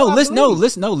as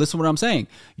listen to what I'm saying.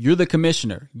 You're the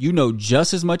commissioner. You know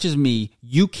just as much as me.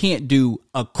 You can't do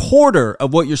a quarter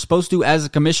of what you're supposed to do as a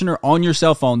commissioner on your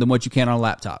cell phone than what you can on a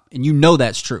laptop. And you know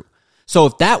that's true. So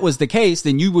if that was the case,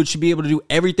 then you should be able to do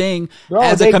everything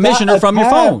as a commissioner from your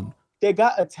phone. They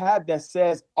got a tab that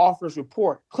says offers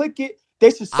report. Click it.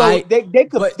 They should they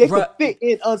could fit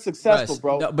in unsuccessful,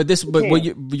 bro. No,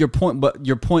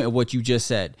 your point of what you just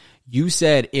said. You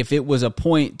said if it was a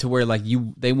point to where like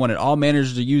they wanted all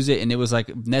managers to use it and it was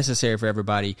like necessary for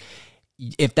everybody.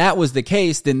 If that was the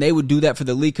case, then they would do that for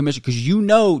the league commissioner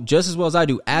because just as well as I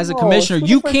do as a commissioner,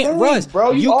 you can't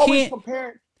bro. You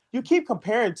can't. You keep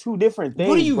comparing two different things.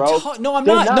 What are you bro? No, I'm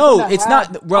not. No, it's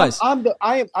not, Russ.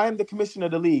 I am the commissioner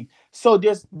of the league. So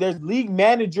there's league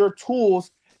manager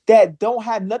tools that don't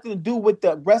have nothing to do with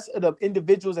the rest of the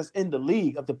individuals that's in the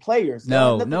league of the players.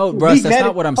 No, Russ, that's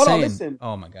not what I'm saying. Listen.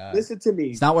 Oh my God. Listen to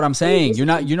me. It's not what I'm saying. You're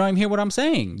not even hear what I'm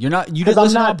saying. You didn't listen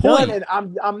to my point. And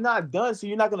I'm not done. So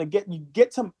you're not gonna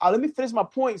get some. Let me finish my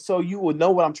point so you will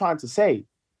know what I'm trying to say.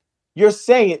 You're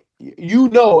saying,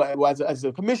 as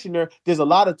a commissioner, there's a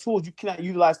lot of tools you cannot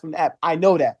utilize from the app. I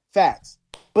know that. Facts.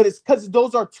 But it's because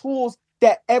those are tools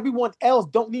that everyone else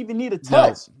don't even need to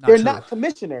touch. They're not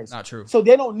commissioners. Not true. So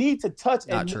they don't need to touch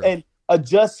and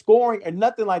adjust scoring or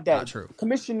nothing like that. Not true.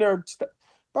 Commissioner,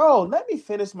 bro, let me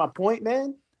finish my point,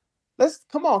 man.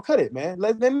 Come on, cut it, man.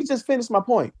 Let me just finish my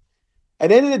point. At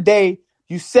the end of the day,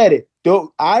 you said it.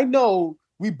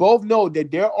 We both know that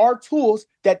there are tools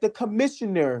that the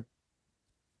commissioner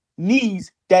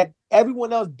needs that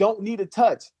everyone else don't need to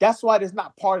touch. That's why it's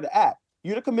not part of the app.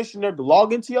 You're the commissioner to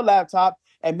log into your laptop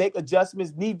and make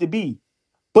adjustments need to be.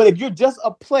 But if you're just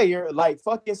a player like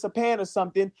fucking Sapan or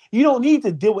something, you don't need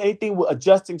to deal with anything with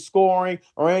adjusting scoring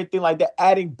or anything like that,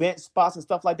 adding bench spots and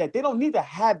stuff like that. They don't need to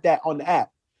have that on the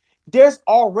app. There's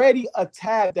already a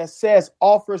tab that says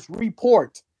offers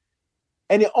report.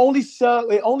 And it only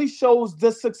shows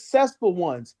the successful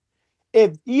ones.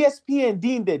 If ESPN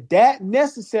deemed it that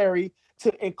necessary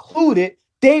to include it,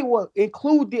 they will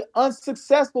include the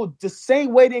unsuccessful the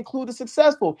same way they include the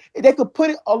successful. They could put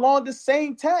it along the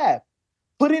same tab.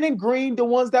 Put it in green, the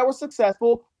ones that were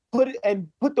successful. Put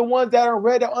the ones that are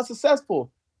red that are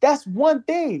unsuccessful. That's one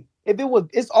thing. If it was,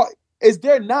 is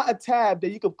there not a tab that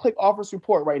you can click offers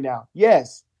report right now?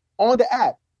 Yes, on the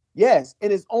app. Yes,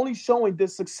 and it's only showing the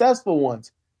successful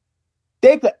ones.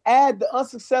 They could add the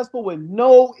unsuccessful with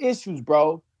no issues,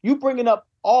 bro. You bringing up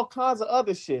all kinds of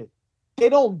other shit. They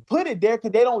don't put it there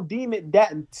because they don't deem it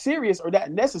that serious or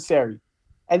that necessary.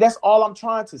 And that's all I'm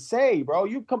trying to say, bro.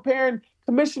 You comparing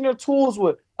commissioner tools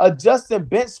with adjusting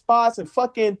bench spots and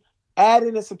fucking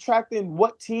adding and subtracting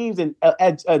what teams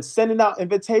and sending out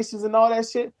invitations and all that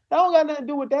shit. That don't got nothing to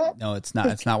do with that. No, it's not.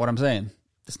 It's not what I'm saying.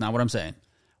 It's not what I'm saying.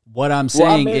 What I'm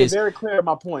saying I made is it very clear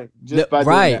my point. Just by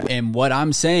right. Doing that. And what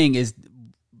I'm saying is,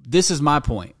 this is my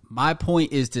point. My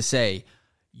point is to say,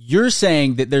 you're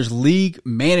saying that there's league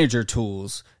manager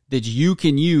tools that you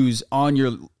can use on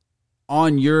your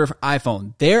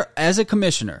iPhone. There, as a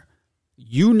commissioner,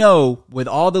 you know, with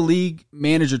all the league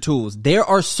manager tools, there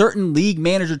are certain league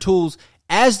manager tools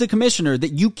as the commissioner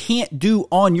that you can't do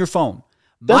on your phone.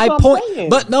 That's my point, saying.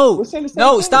 But no,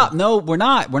 thing. Stop. No, we're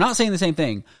not. We're not saying the same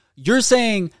thing. You're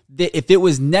saying that if it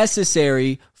was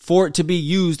necessary for it to be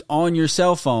used on your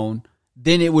cell phone,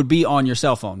 then it would be on your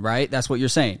cell phone, right? That's what you're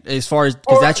saying. As far as,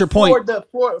 because that's your point.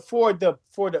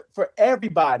 For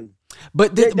everybody.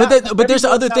 But there's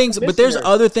other things. But there's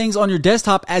other things on your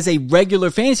desktop as a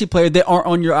regular fantasy player that aren't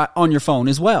on your phone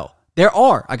as well. There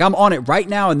are. Like, I'm on it right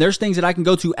now, and there's things that I can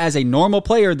go to as a normal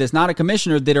player that's not a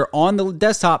commissioner that are on the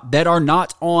desktop that are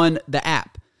not on the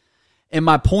app. And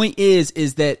my point is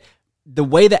that the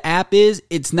way the app is,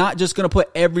 it's not just going to put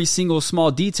every single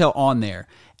small detail on there.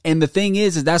 And the thing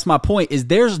is that's my point, is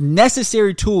there's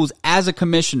necessary tools as a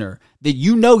commissioner that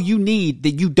you know you need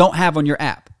that you don't have on your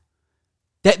app.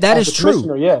 That is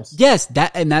true. Yes. Yes,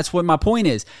 that's what my point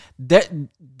is. That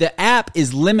the app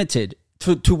is limited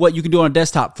to what you can do on a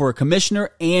desktop for a commissioner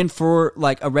and for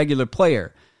like a regular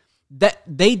player. That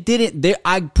they didn't.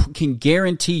 I can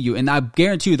guarantee you, and I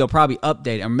guarantee you they'll probably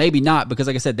update it, or maybe not, because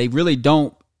like I said, they really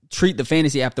don't treat the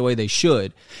fantasy app the way they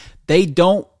should. They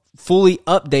don't fully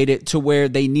update it to where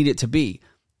they need it to be.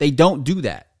 They don't do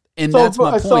that. And that's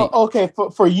my point. So, okay,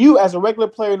 for you as a regular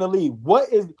player in the league, what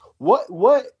in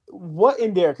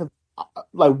there? Cause,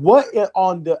 like, what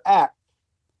on the app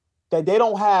that they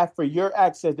don't have for your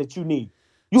access that you need?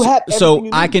 You have so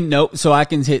I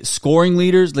can hit scoring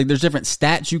leaders. Like, there's different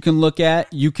stats you can look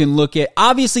at. You can look at,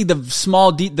 obviously, the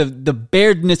small the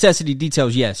bare necessity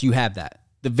details. Yes, you have that.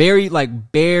 The very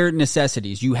like bare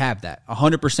necessities, you have that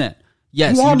 100%.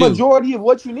 Yes, you have do. Majority of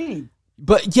what you need.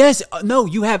 But yes, no,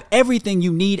 you have everything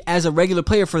you need as a regular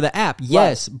player for the app.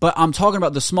 Yes, right. But I'm talking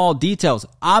about the small details.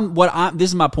 This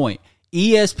is my point.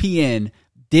 ESPN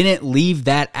didn't leave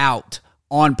that out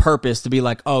on purpose to be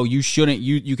like, oh, you shouldn't,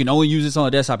 you can only use this on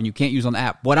the desktop and you can't use it on the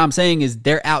app. What I'm saying is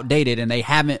they're outdated and they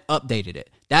haven't updated it.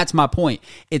 That's my point.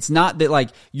 It's not that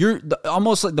like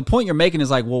almost like the point you're making is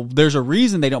like, well, there's a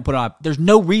reason they don't put it on. There's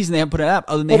no reason they haven't put it up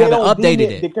other than they haven't updated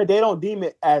it. Because they don't deem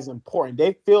it as important.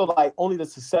 They feel like only the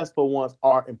successful ones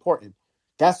are important.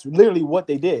 That's literally what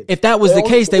they did. If that was the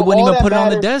case, they wouldn't even put it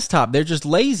on the desktop. They're just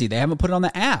lazy. They haven't put it on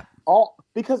the app. Bro,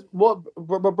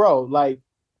 like,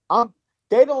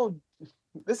 they don't.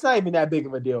 It's not even that big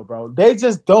of a deal, bro. They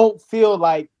just don't feel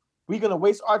like we're gonna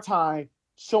waste our time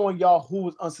showing y'all who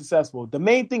was unsuccessful. The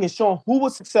main thing is showing who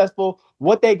was successful,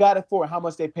 what they got it for, and how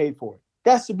much they paid for it.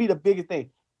 That should be the biggest thing.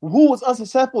 Who was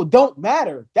unsuccessful don't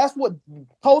matter. That's what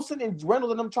Poston and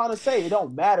Reynolds and I'm trying to say. It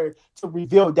don't matter to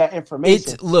reveal that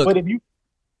information. But if you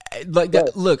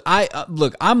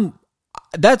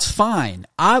that's fine.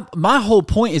 My whole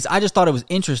point is I just thought it was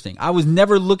interesting. I was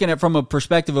never looking at it from a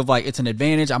perspective of like, it's an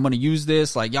advantage, I'm going to use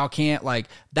this, like y'all can't, like,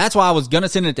 that's why I was going to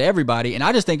send it to everybody. And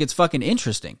I just think it's fucking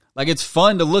interesting. Like, it's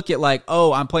fun to look at like,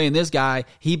 oh, I'm playing this guy,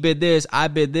 he bid this, I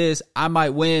bid this, I might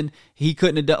win. He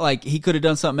couldn't have done, like, he could have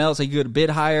done something else, he could have bid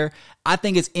higher. I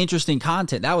think it's interesting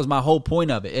content. That was my whole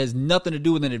point of it. It has nothing to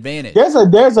do with an advantage. There's a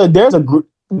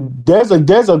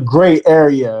gray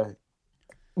area.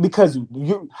 Because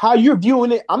how you're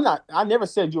viewing it, I never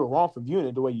said you were wrong for viewing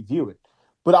it the way you view it.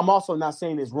 But I'm also not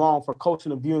saying it's wrong for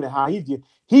coaching and viewing it how he's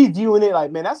viewing it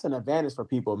like, man, that's an advantage for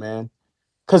people, man.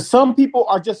 Because some people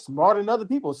are just smarter than other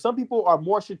people. Some people are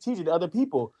more strategic than other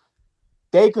people.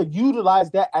 They could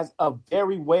utilize that as a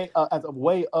way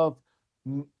of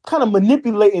kind of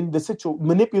manipulating the situation,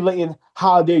 manipulating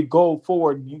how they go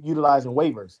forward utilizing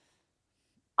waivers.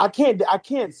 I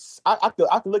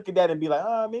could look at that and be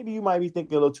like, maybe you might be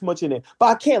thinking a little too much in it. But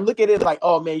I can't look at it like,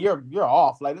 oh man, you're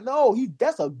off. Like, no,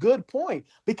 that's a good point.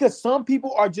 Because some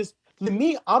people are just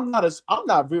me, I'm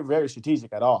not very, very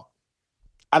strategic at all.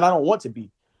 And I don't want to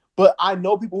be. But I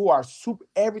know people who are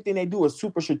everything they do is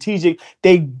super strategic.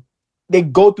 They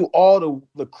go through all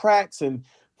the cracks and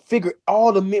figure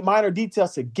all the minor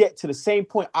details to get to the same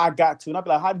point I got to. And I'll be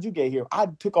like, how did you get here? I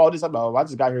took all this. I'm like, oh, I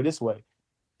just got here this way.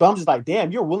 But I'm just like,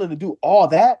 damn, you're willing to do all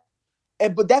that?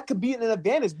 But that could be an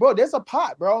advantage, bro. There's a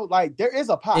pot, bro. Like, there is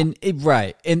a pot.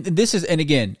 Right. And this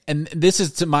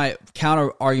is to my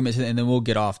counter argument, and then we'll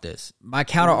get off this. My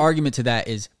counter argument to that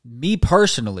is me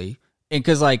personally, and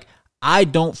because, like, I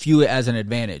don't view it as an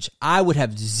advantage. I would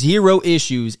have zero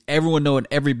issues everyone knowing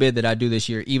every bid that I do this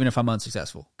year, even if I'm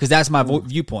unsuccessful. Because that's my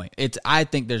viewpoint. I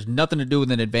think there's nothing to do with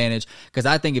an advantage. Because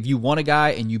I think if you want a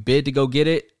guy and you bid to go get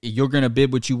it, you're going to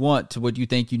bid what you want to what you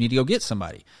think you need to go get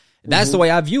somebody. That's the way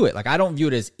I view it. Like, I don't view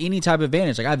it as any type of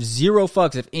advantage. Like, I have zero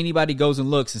fucks if anybody goes and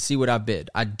looks and see what I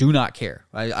bid. I do not care.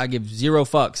 I give zero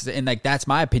fucks. And, like, that's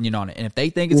my opinion on it. And if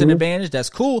they think it's an advantage, that's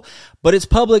cool. But it's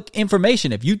public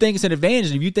information. If you think it's an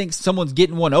advantage and if you think someone's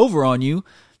getting one over on you,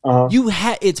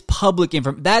 it's public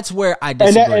information. That's where I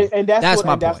disagree. And that's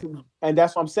my point. And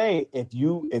that's what I'm saying. If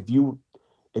you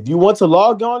want to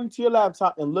log on to your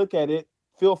laptop and look at it,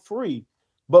 feel free.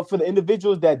 But for the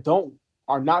individuals that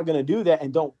are not going to do that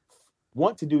and don't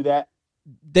want to do that,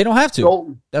 they don't have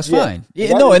to. That's fine.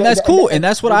 Yeah, and that's cool. And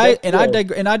that's what I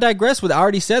digress with. I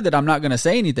already said that I'm not going to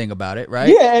say anything about it, right?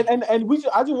 Yeah, and I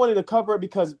just wanted to cover it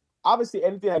because obviously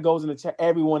anything that goes in the chat,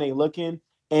 everyone ain't looking.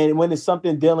 And when it's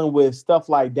something dealing with stuff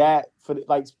like that, for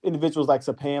like individuals like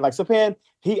Sapan, I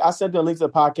sent the link to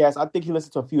the podcast. I think he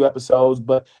listened to a few episodes,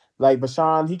 but like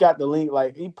Bashan, he got the link.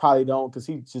 Like, he probably don't because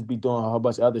he just be doing a whole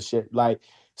bunch of other shit. Like,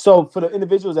 so for the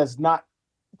individuals that's not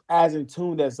as in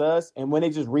tune as us, and when they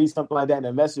just read something like that in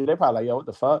a message, they're probably like, yo, what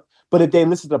the fuck? But if they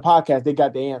listen to the podcast, they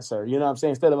got the answer. You know what I'm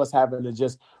saying? Instead of us having to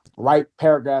just write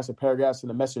paragraphs in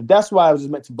the message. That's why I was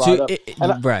just meant to bring up.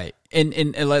 Right.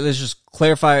 And let's just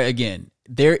clarify again.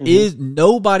 There is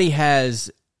nobody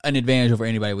has an advantage over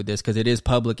anybody with this because it is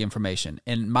public information.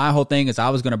 And my whole thing is I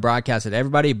was going to broadcast it to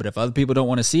everybody, but if other people don't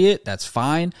want to see it, that's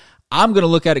fine. I'm going to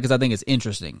look at it because I think it's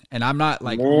interesting. And I'm not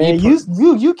like... Man,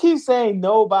 you keep saying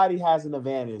nobody has an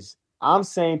advantage. I'm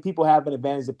saying people have an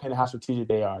advantage depending on how strategic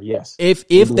they are, yes. If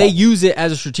they use it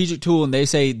as a strategic tool and they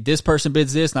say, this person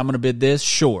bids this and I'm going to bid this,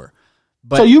 sure.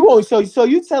 But so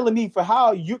you telling me for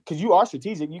how you... Because you are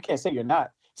strategic. You can't say you're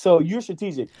not. So you're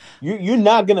strategic. You're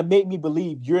not going to make me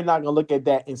believe you're not going to look at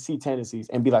that and see tendencies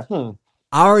and be like,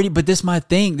 but this is my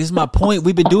thing. This is my point.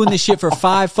 We've been doing this shit for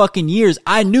 5 fucking years.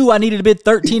 I knew I needed to bid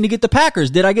 13 to get the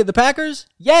Packers. Did I get the Packers?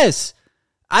 Yes.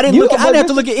 I didn't have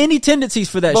to look at any tendencies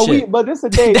for that shit. But this is the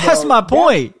thing. That's my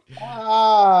point.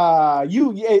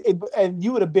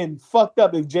 You would have been fucked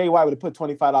up if Jay White would have put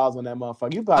 $25 on that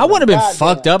motherfucker. I wouldn't have been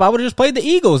fucked up. I would have just played the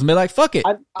Eagles and be like, fuck it.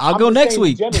 I'll go next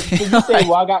week. You say,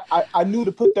 well, I knew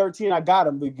to put 13. I got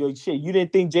him. But shit, you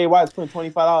didn't think Jay White was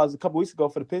putting $25 a couple weeks ago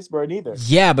for the Pittsburgh either.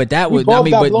 Yeah, but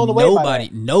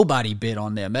nobody bid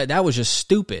on them. That was just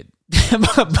stupid.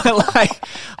 but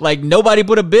like nobody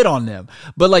put a bid on them.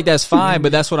 But like that's fine.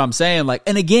 But that's what I'm saying. Like,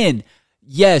 and again,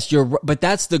 yes, but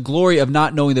that's the glory of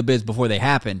not knowing the bids before they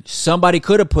happen. Somebody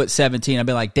could have put 17. I'd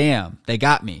be like, damn, they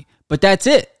got me. But that's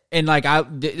it. And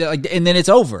and then it's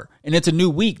over and it's a new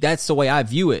week. That's the way I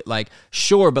view it. Like,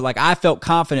 sure, but like I felt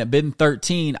confident bidding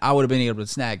 13, I would have been able to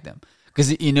snag them.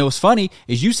 Because what's funny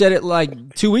is you said it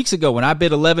like 2 weeks ago when I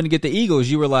bid 11 to get the Eagles.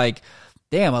 You were like,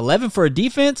 damn, 11 for a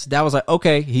defense? That was like,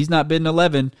 okay, he's not bidding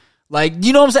 11. Like,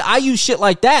 you know what I'm saying? I use shit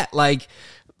like that. Like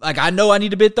I know I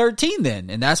need to bid 13 then,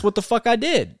 and that's what the fuck I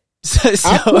did.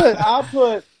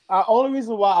 Only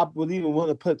reason why I would even want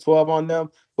to put 12 on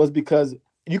them was because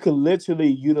you could literally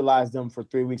utilize them for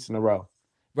 3 weeks in a row.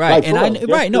 Right, like,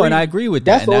 and I agree with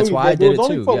that, and that's why I did it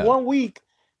too. For 1 week,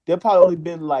 there probably only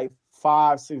been like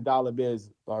 $5-6 bids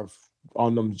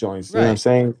on them joints. You know what I'm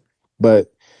saying?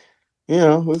 But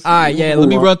all right, let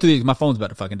me run through these. My phone's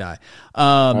about to fucking die.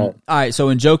 All right, so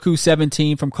Njoku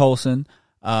 17 from Colson.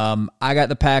 I got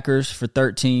the Packers for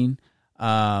 13.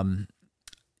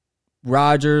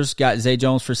 Rogers got Zay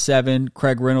Jones for 7.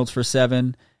 Craig Reynolds for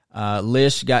 7.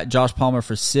 Lish got Josh Palmer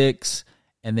for 6.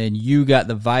 And then you got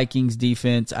the Vikings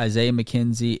defense, Isaiah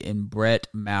McKenzie and Brett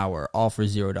Maurer, all for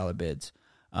 $0 bids.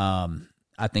 I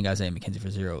think Isaiah McKenzie for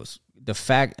zeros. The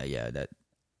fact, that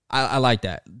I like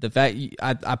that. The fact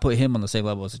I put him on the same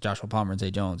level as Joshua Palmer and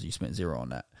Zay Jones. You spent 0 on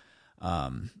that.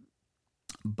 I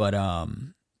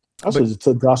should have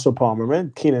took Joshua Palmer,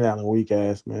 man. Keenan Allen, weak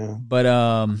ass, man. But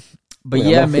But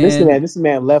yeah, man. This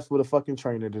man left with a fucking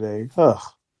trainer today. Ugh.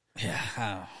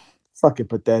 Yeah. Fucking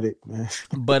pathetic, man.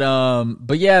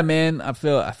 But yeah, man, I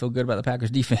feel good about the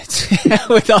Packers defense.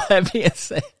 With all that being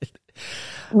said,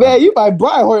 man,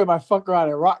 Brian Hoyer might fuck around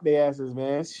and rock their asses,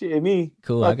 man. Shit, me.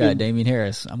 Cool. I got Damian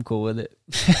Harris. I'm cool with it.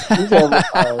 You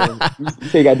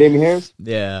say you got Damian Harris?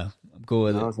 Yeah, I'm cool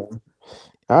with it. Okay.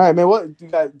 All right, man. What you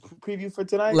got preview for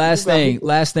tonight? Last thing.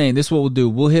 This is what we'll do.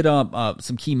 We'll hit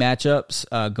some key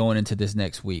matchups going into this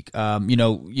next week.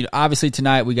 Obviously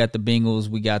tonight we got the Bengals.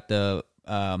 We got the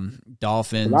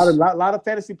Dolphins. A lot of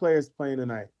fantasy players playing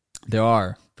tonight. There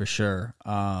are, for sure.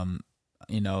 Not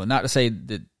to say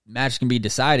that match can be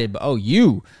decided, but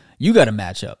you got a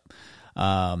matchup.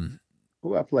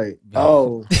 Who I played?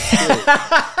 Oh,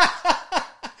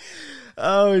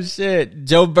 oh shit!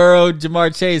 Joe Burrow,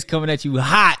 Jamar Chase coming at you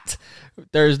hot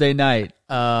Thursday night.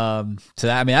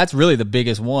 That's really the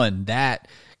biggest one. That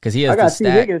because he has. I got T.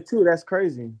 Higgins too. That's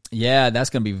crazy. Yeah,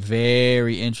 that's gonna be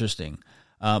very interesting.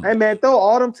 Hey man, throw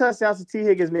all them touchdowns to T.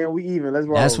 Higgins, man. We even. Let's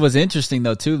roll. That's what's interesting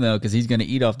though, because he's gonna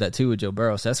eat off that too with Joe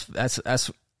Burrow. So that's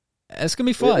gonna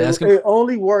be fun. It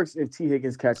only works if T.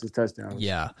 Higgins catches touchdowns.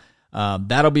 Yeah.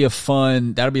 That'll be a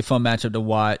fun matchup to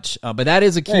watch. But that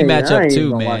is a key matchup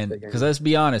too, man. Because let's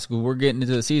be honest, we're getting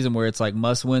into the season where it's like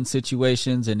must-win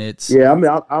situations, and it's I'm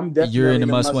definitely you're in a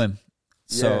must-win.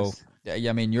 Yes. So yeah,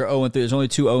 I mean you're 0-3. There's only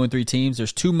 2 0-3 teams.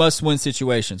 There's 2 must-win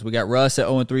situations. We got Russ at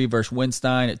 0-3 versus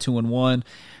Winstein at 2-1.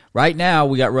 Right now,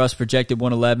 we got Russ projected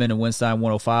 111 and Winstein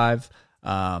 105.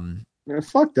 Man,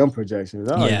 fuck them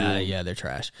projections. Yeah, they're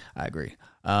trash. I agree.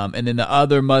 And then the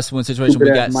other must-win situation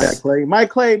we got Mike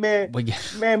Clay, man.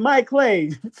 Mike Clay,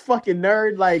 fucking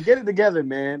nerd. Like, get it together,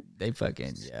 man. They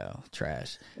fucking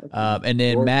trash. And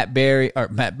then Matt Berry.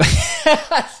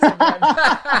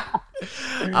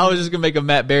 I was just gonna make a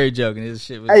Matt Berry joke, and his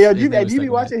shit was. Hey, you be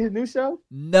watching his new show?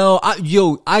 No,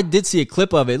 I did see a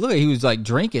clip of it. Look, he was like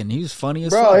drinking. He was funny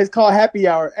as fuck. Bro, it's called Happy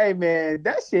Hour. Hey, man,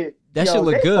 that shit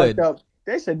look good.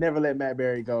 They should never let Matt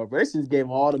Berry go, bro. They just gave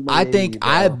him all the money. I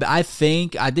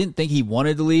didn't think he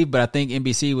wanted to leave, but I think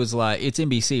NBC was like, it's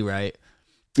NBC, right?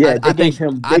 Yeah, I think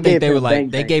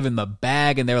they gave him the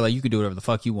bag, and they were like, you can do whatever the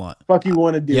fuck you want. Fuck you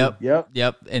want to do.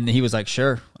 Yep. And he was like,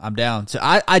 sure, I'm down. So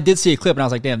I did see a clip, and I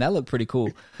was like, damn, that looked pretty cool.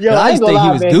 Yo, I used to think he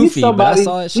was goofy, but I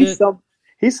saw that shit.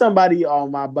 He's somebody on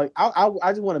my butt. I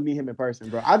just want to meet him in person,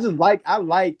 bro. I just like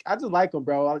him,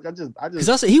 bro.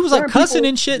 Because he was like cussing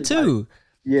and shit too.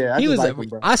 Yeah, he was like him,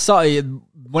 bro. I saw it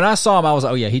when I saw him. I was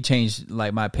like, oh yeah, he changed.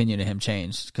 Like my opinion of him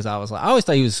changed because I was like, I always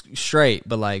thought he was straight,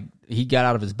 but like he got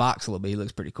out of his box a little bit. He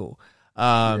looks pretty cool.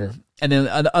 And then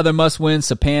the other must win: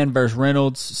 Sapan versus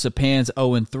Reynolds. Sapan's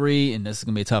 0-3, and this is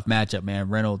gonna be a tough matchup, man.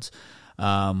 Reynolds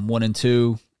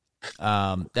 1-2.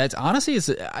 That's honestly it's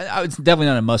definitely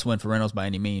not a must win for Reynolds by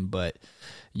any mean, but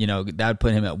that would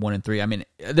put him at 1-3. I mean,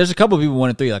 there's a couple of people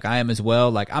 1-3, like I am as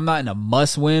well. Like I'm not in a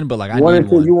must win, but like I need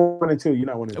one. You 1-2. You're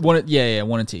not 1-2. Yeah,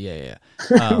 1-2.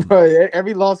 Yeah. Bro,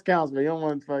 every loss counts, man. You don't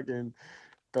want to fucking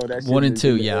throw that shit.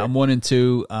 1-2. Yeah, I'm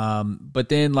 1-2. But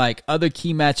then like other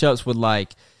key matchups with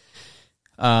like,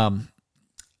 we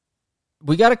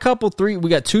got we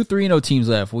got 2 3-0 teams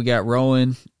left. We got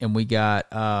Rowan and we got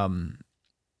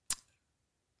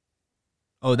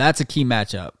oh, that's a key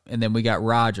matchup. And then we got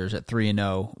Rodgers at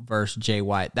 3-0 versus Jay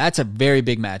White. That's a very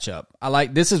big matchup.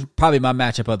 This is probably my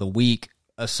matchup of the week,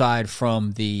 aside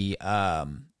from the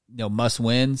must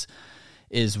wins,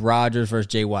 is Rodgers versus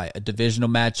Jay White. A divisional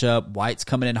matchup. White's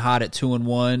coming in hot at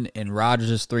 2-1, and Rodgers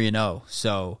is 3-0.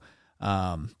 So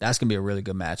that's gonna be a really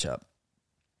good matchup.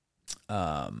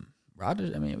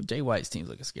 Rodgers, I mean, Jay White's team's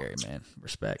looking scary, man.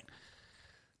 Respect.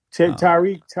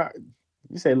 Tyreek,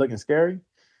 you say looking scary?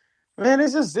 Man,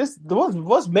 it's just this.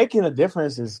 What's making a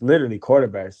difference is literally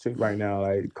quarterbacks too right now.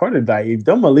 Like quarterback,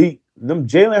 them elite, them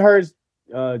Jalen Hurts,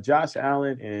 Josh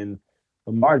Allen, and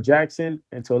Lamar Jackson,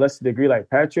 and to a lesser degree, like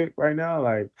Patrick right now.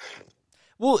 Like,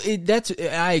 well,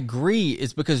 I agree.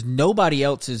 It's because nobody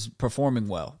else is performing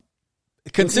well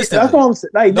consistently. That's what I'm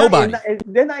saying. Like nobody.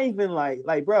 They're not even like,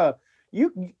 bro.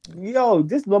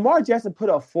 This Lamar Jackson put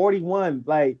up 41.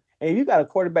 Like. And you got a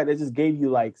quarterback that just gave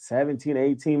you like 17,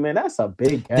 18, man, that's a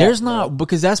big gap. There's not,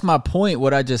 because that's my point.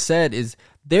 What I just said is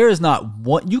there is not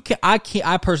one. I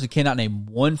personally cannot name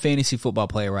one fantasy football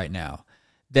player right now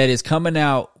that is coming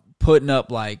out putting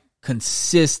up like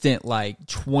consistent like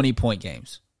 20-point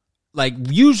games. Like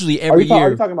usually every year. Are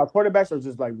you talking about quarterbacks or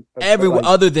just like everyone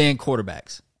other than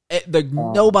quarterbacks?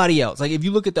 Nobody else. Like if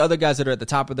you look at the other guys that are at the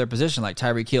top of their position, like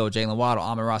Tyreek Hill, Jalen Waddle,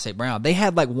 Amon-Ra St. Brown, they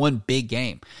had like one big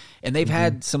game. And they've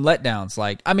had some letdowns.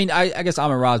 Like, I mean, I guess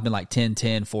Amon-Ra's been like 10,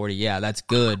 10, 40. Yeah, that's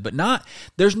good. But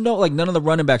there's no, like, none of the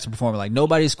running backs are performing. Like,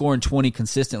 nobody's scoring 20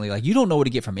 consistently. Like, you don't know what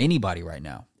to get from anybody right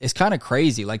now. It's kind of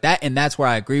crazy. Like that, and that's where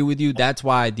I agree with you. That's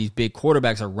why these big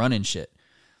quarterbacks are running shit.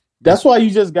 That's why you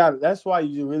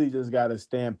really just got to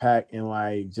stand back and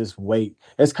like just wait.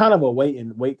 It's kind of a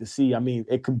wait to see. I mean,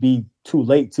 it could be too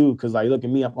late too, because like look at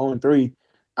me, I'm 0-3.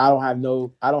 I don't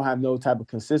have no type of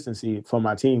consistency for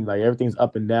my team. Like everything's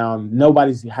up and down.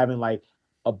 Nobody's having like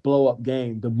a blow up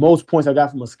game. The most points I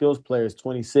got from a skills player is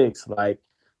 26. Like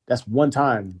that's one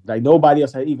time. Like nobody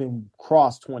else had even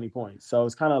crossed 20 points. So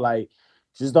it's kind of like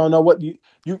just don't know what you.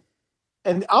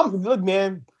 And look,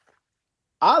 man.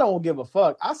 I don't give a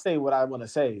fuck. I say what I want to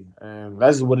say, and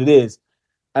that's just what it is.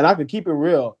 And I can keep it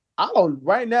real.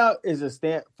 Right now is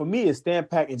for me, is stand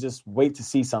back and just wait to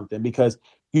see something, because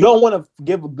you don't want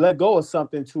to let go of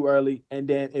something too early and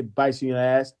then it bites you in the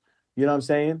ass. You know what I'm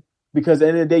saying? Because at the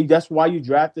end of the day, that's why you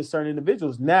drafted certain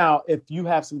individuals. Now, if you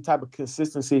have some type of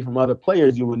consistency from other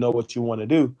players, you would know what you want to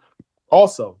do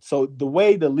also. So the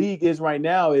way the league is right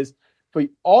now is, for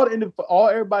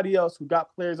everybody else who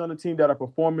got players on the team that are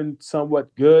performing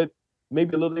somewhat good,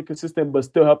 maybe a little inconsistent, but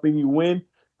still helping you win,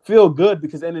 feel good,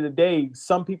 because at the end of the day,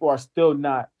 some people are still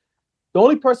not. The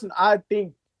only person I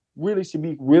think really should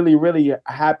be really, really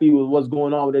happy with what's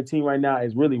going on with their team right now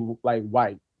is really like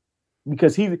White,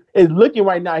 because he is looking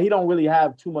right now. He don't really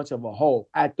have too much of a hole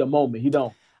at the moment. He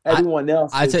don't. Everyone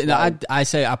else. I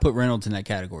say I put Reynolds in that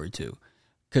category too,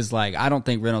 because like I don't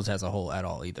think Reynolds has a hole at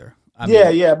all either.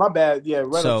 Yeah, my bad. Yeah,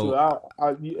 Reynolds too.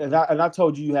 I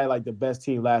told you had like the best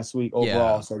team last week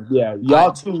overall. Yeah. So yeah,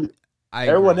 y'all too.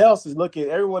 Everyone else is looking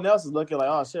like,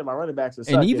 oh shit, my running backs are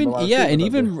sucking.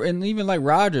 And even like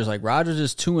Rodgers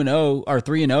is 2-0 or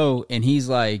 3-0, and he's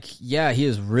like, yeah, he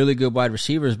has really good wide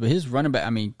receivers, but his running back, I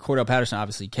mean, Cordell Patterson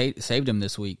obviously saved him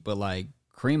this week, but like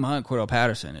Kareem Hunt, Cordell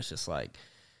Patterson, it's just like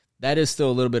that is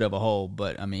still a little bit of a hole,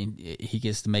 but I mean, he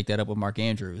gets to make that up with Mark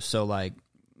Andrews. So like,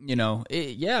 you know,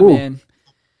 man.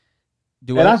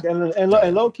 And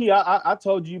low key, I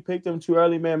told you picked him too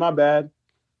early, man. My bad.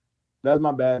 That's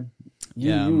my bad.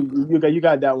 You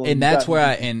got that one. And that's where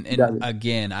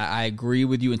I agree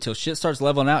with you until shit starts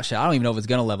leveling out. Shit, I don't even know if it's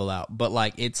gonna level out, but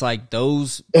like it's like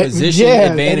those position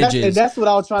advantages. And that's what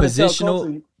I was trying to tell.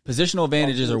 Positional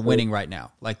advantages are winning right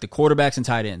now. Like the quarterbacks and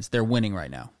tight ends, they're winning right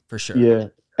now for sure. Yeah,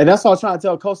 and that's what I was trying to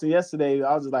tell Coastal yesterday.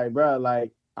 I was just like, bro,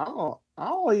 like I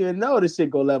don't even know this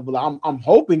shit go level. I'm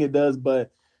hoping it does,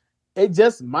 but it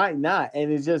just might not,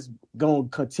 and it's just gonna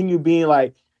continue being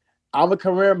like our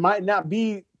career might not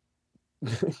be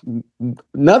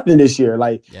nothing this year.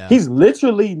 Like he's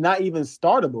literally not even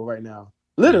startable right now.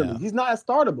 Literally, he's not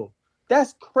startable.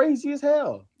 That's crazy as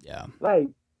hell. Yeah, like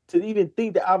to even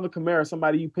think that Alvin Kamara,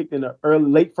 somebody you picked in the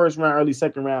late first round, early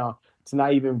second round, to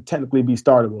not even technically be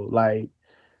startable. Like,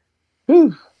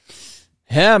 whew.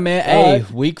 Yeah, man. Hey,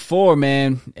 week 4,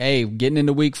 man. Hey, getting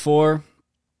into week 4.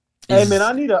 Hey, man,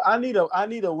 I need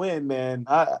a win, man.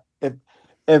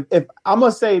 If I'm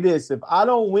gonna say this, if I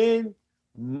don't win,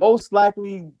 most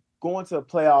likely going to the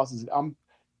playoffs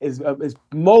is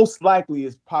most likely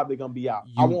is probably gonna be out.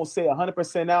 I won't say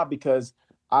 100% out, because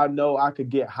I know I could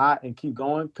get hot and keep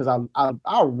going, because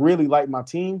I really like my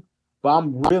team, but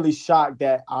I'm really shocked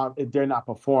that if they're not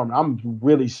performing. I'm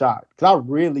really shocked, because I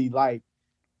really like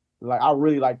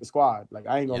the squad. Like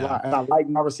I ain't gonna lie, and I like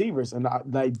my receivers, and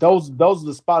like those are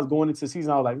the spots going into the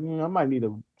season. I was like, I might need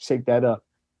to shake that up.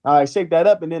 All right, shake that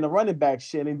up, and then the running back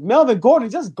shit. And Melvin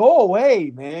Gordon, just go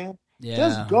away, man. Yeah.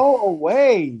 Just go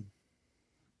away.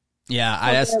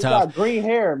 Yeah, that's tough. Got green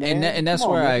hair, man. And that's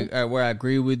where I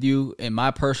agree with you. In my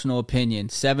personal opinion,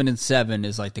 7-7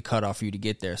 is like the cutoff for you to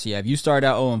get there. So yeah, if you start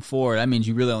out 0-4, that means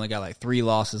you really only got like 3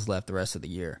 losses left the rest of the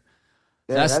year.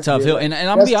 Yeah, that's a tough hill. And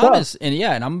I'm gonna be honest. And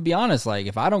I'm gonna be honest. Like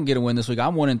if I don't get a win this week,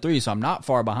 I'm 1-3, so I'm not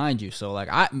far behind you. So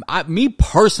like me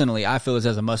personally, I feel it's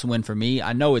as a must win for me.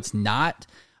 I know it's not.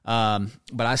 But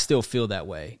I still feel that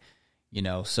way, you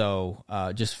know, so,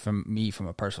 just from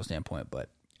a personal standpoint, but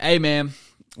hey, man,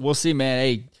 we'll see, man.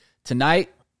 Hey,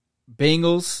 tonight,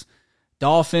 Bengals,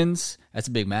 Dolphins, that's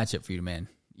a big matchup for you, man.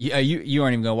 You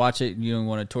aren't even going to watch it. You don't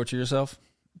want to torture yourself?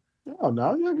 Oh,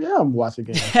 no. Yeah, I'm watching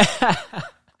games.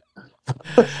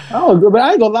 But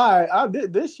I ain't gonna lie.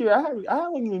 This year, I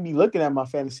haven't even been looking at my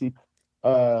fantasy,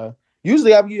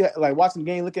 usually I be like watching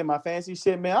the game, looking at my fancy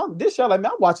shit, man. This year, like,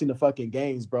 man, I'm watching the fucking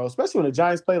games, bro. Especially when the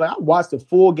Giants play. Like, I watch the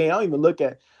full game. I don't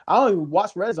even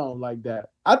watch Red Zone like that.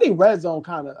 I think Red Zone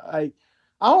kind of like,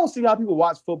 I don't see how people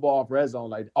watch football off Red Zone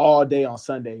like all day on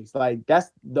Sundays. Like, that's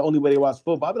the only way they watch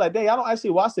football. I be like, dang, I don't actually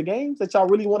watch the games that y'all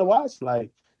really want to watch. Like,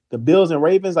 the Bills and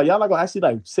Ravens, like y'all not gonna actually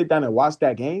like sit down and watch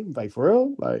that game, like for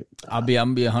real? Like I'm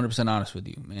gonna be 100% honest with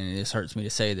you, man. This hurts me to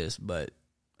say this, but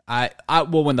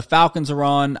well, when the Falcons are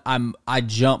on, I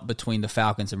jump between the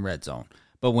Falcons and red zone.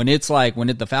 But when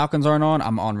the Falcons aren't on,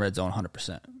 I'm on red zone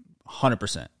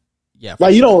 100%. Yeah,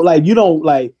 like you don't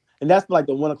like, and that's like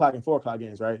the 1 o'clock and 4 o'clock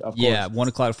games, right? Of yeah, course. 1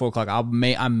 o'clock, 4 o'clock.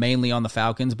 I'm mainly on the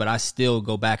Falcons, but I still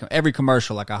go back every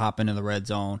commercial. Like I hop into the red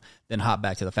zone, then hop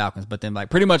back to the Falcons. But then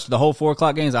like pretty much the whole 4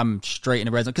 o'clock games, I'm straight in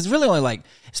the red zone because really only like,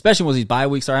 especially when these bye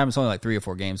weeks are happening, it's only like 3 or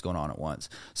 4 games going on at once.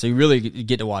 So you really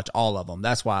get to watch all of them.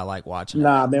 That's why I like watching.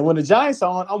 Nah, man. When the Giants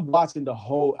are on, I'm watching the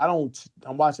whole.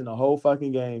 I'm watching the whole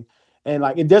fucking game, and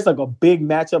like if there's like a big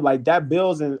matchup like that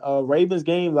Bills and Ravens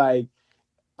game, like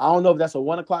I don't know if that's a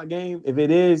 1 o'clock game. If it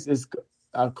is, it's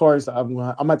of course I'm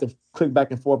have to click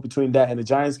back and forth between that and the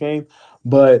Giants game,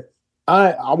 but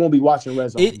I won't be watching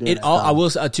red zone. I will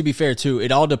to be fair too.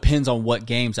 It all depends on what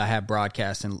games I have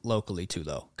broadcasting locally too,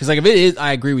 though. Because like if it is,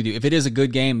 I agree with you. If it is a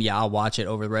good game, yeah, I'll watch it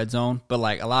over the red zone. But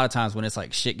like a lot of times when it's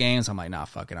like shit games, I'm like, nah,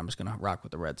 fuck it. I'm just gonna rock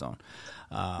with the red zone.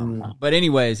 But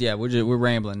anyways, yeah, we're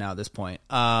rambling now at this point.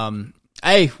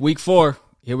 Hey, week 4.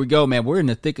 Here we go, man. We're in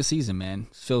the thick of season, man.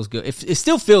 It feels good. It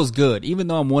still feels good, even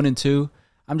though I'm 1-2.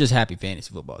 I'm just happy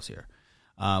fantasy football's here,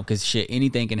 because shit,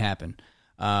 anything can happen.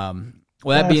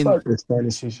 With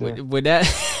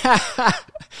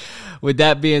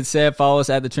that being said, follow us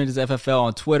at the Trenches FFL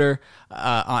on Twitter,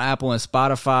 on Apple and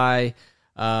Spotify.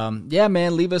 Yeah,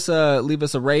 man, leave us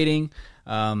a rating,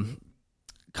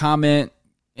 comment,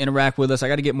 interact with us. I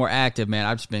got to get more active, man.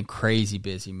 I've just been crazy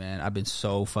busy, man. I've been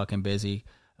so fucking busy.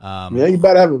 Yeah, you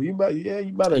better have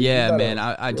it. Yeah, man.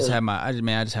 I just had my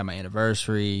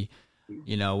anniversary.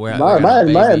 You know, where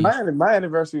my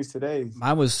anniversary is today.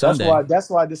 Mine was Sunday. That's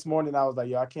why this morning I was like,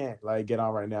 yo, I can't like get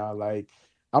on right now. Like,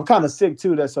 I'm kind of sick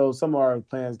too. So some of our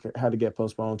plans had to get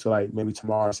postponed to like maybe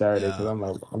tomorrow or Saturday because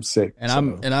I'm sick.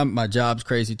 And my job's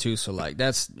crazy too. So like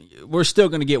we're still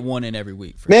gonna get one in every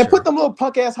week. Man, sure. Put them little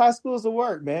punk ass high schools to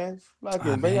work, man.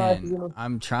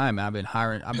 I'm trying, man. I've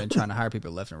been trying to hire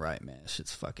people left and right, man.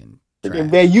 Shit's fucking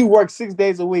trash. Man, you work 6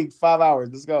 days a week, 5 hours.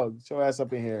 Let's go. Get your ass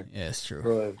up in here. Yeah, it's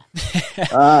true.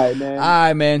 All right, man. All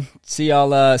right, man. See y'all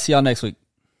next week.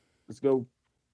 Let's go.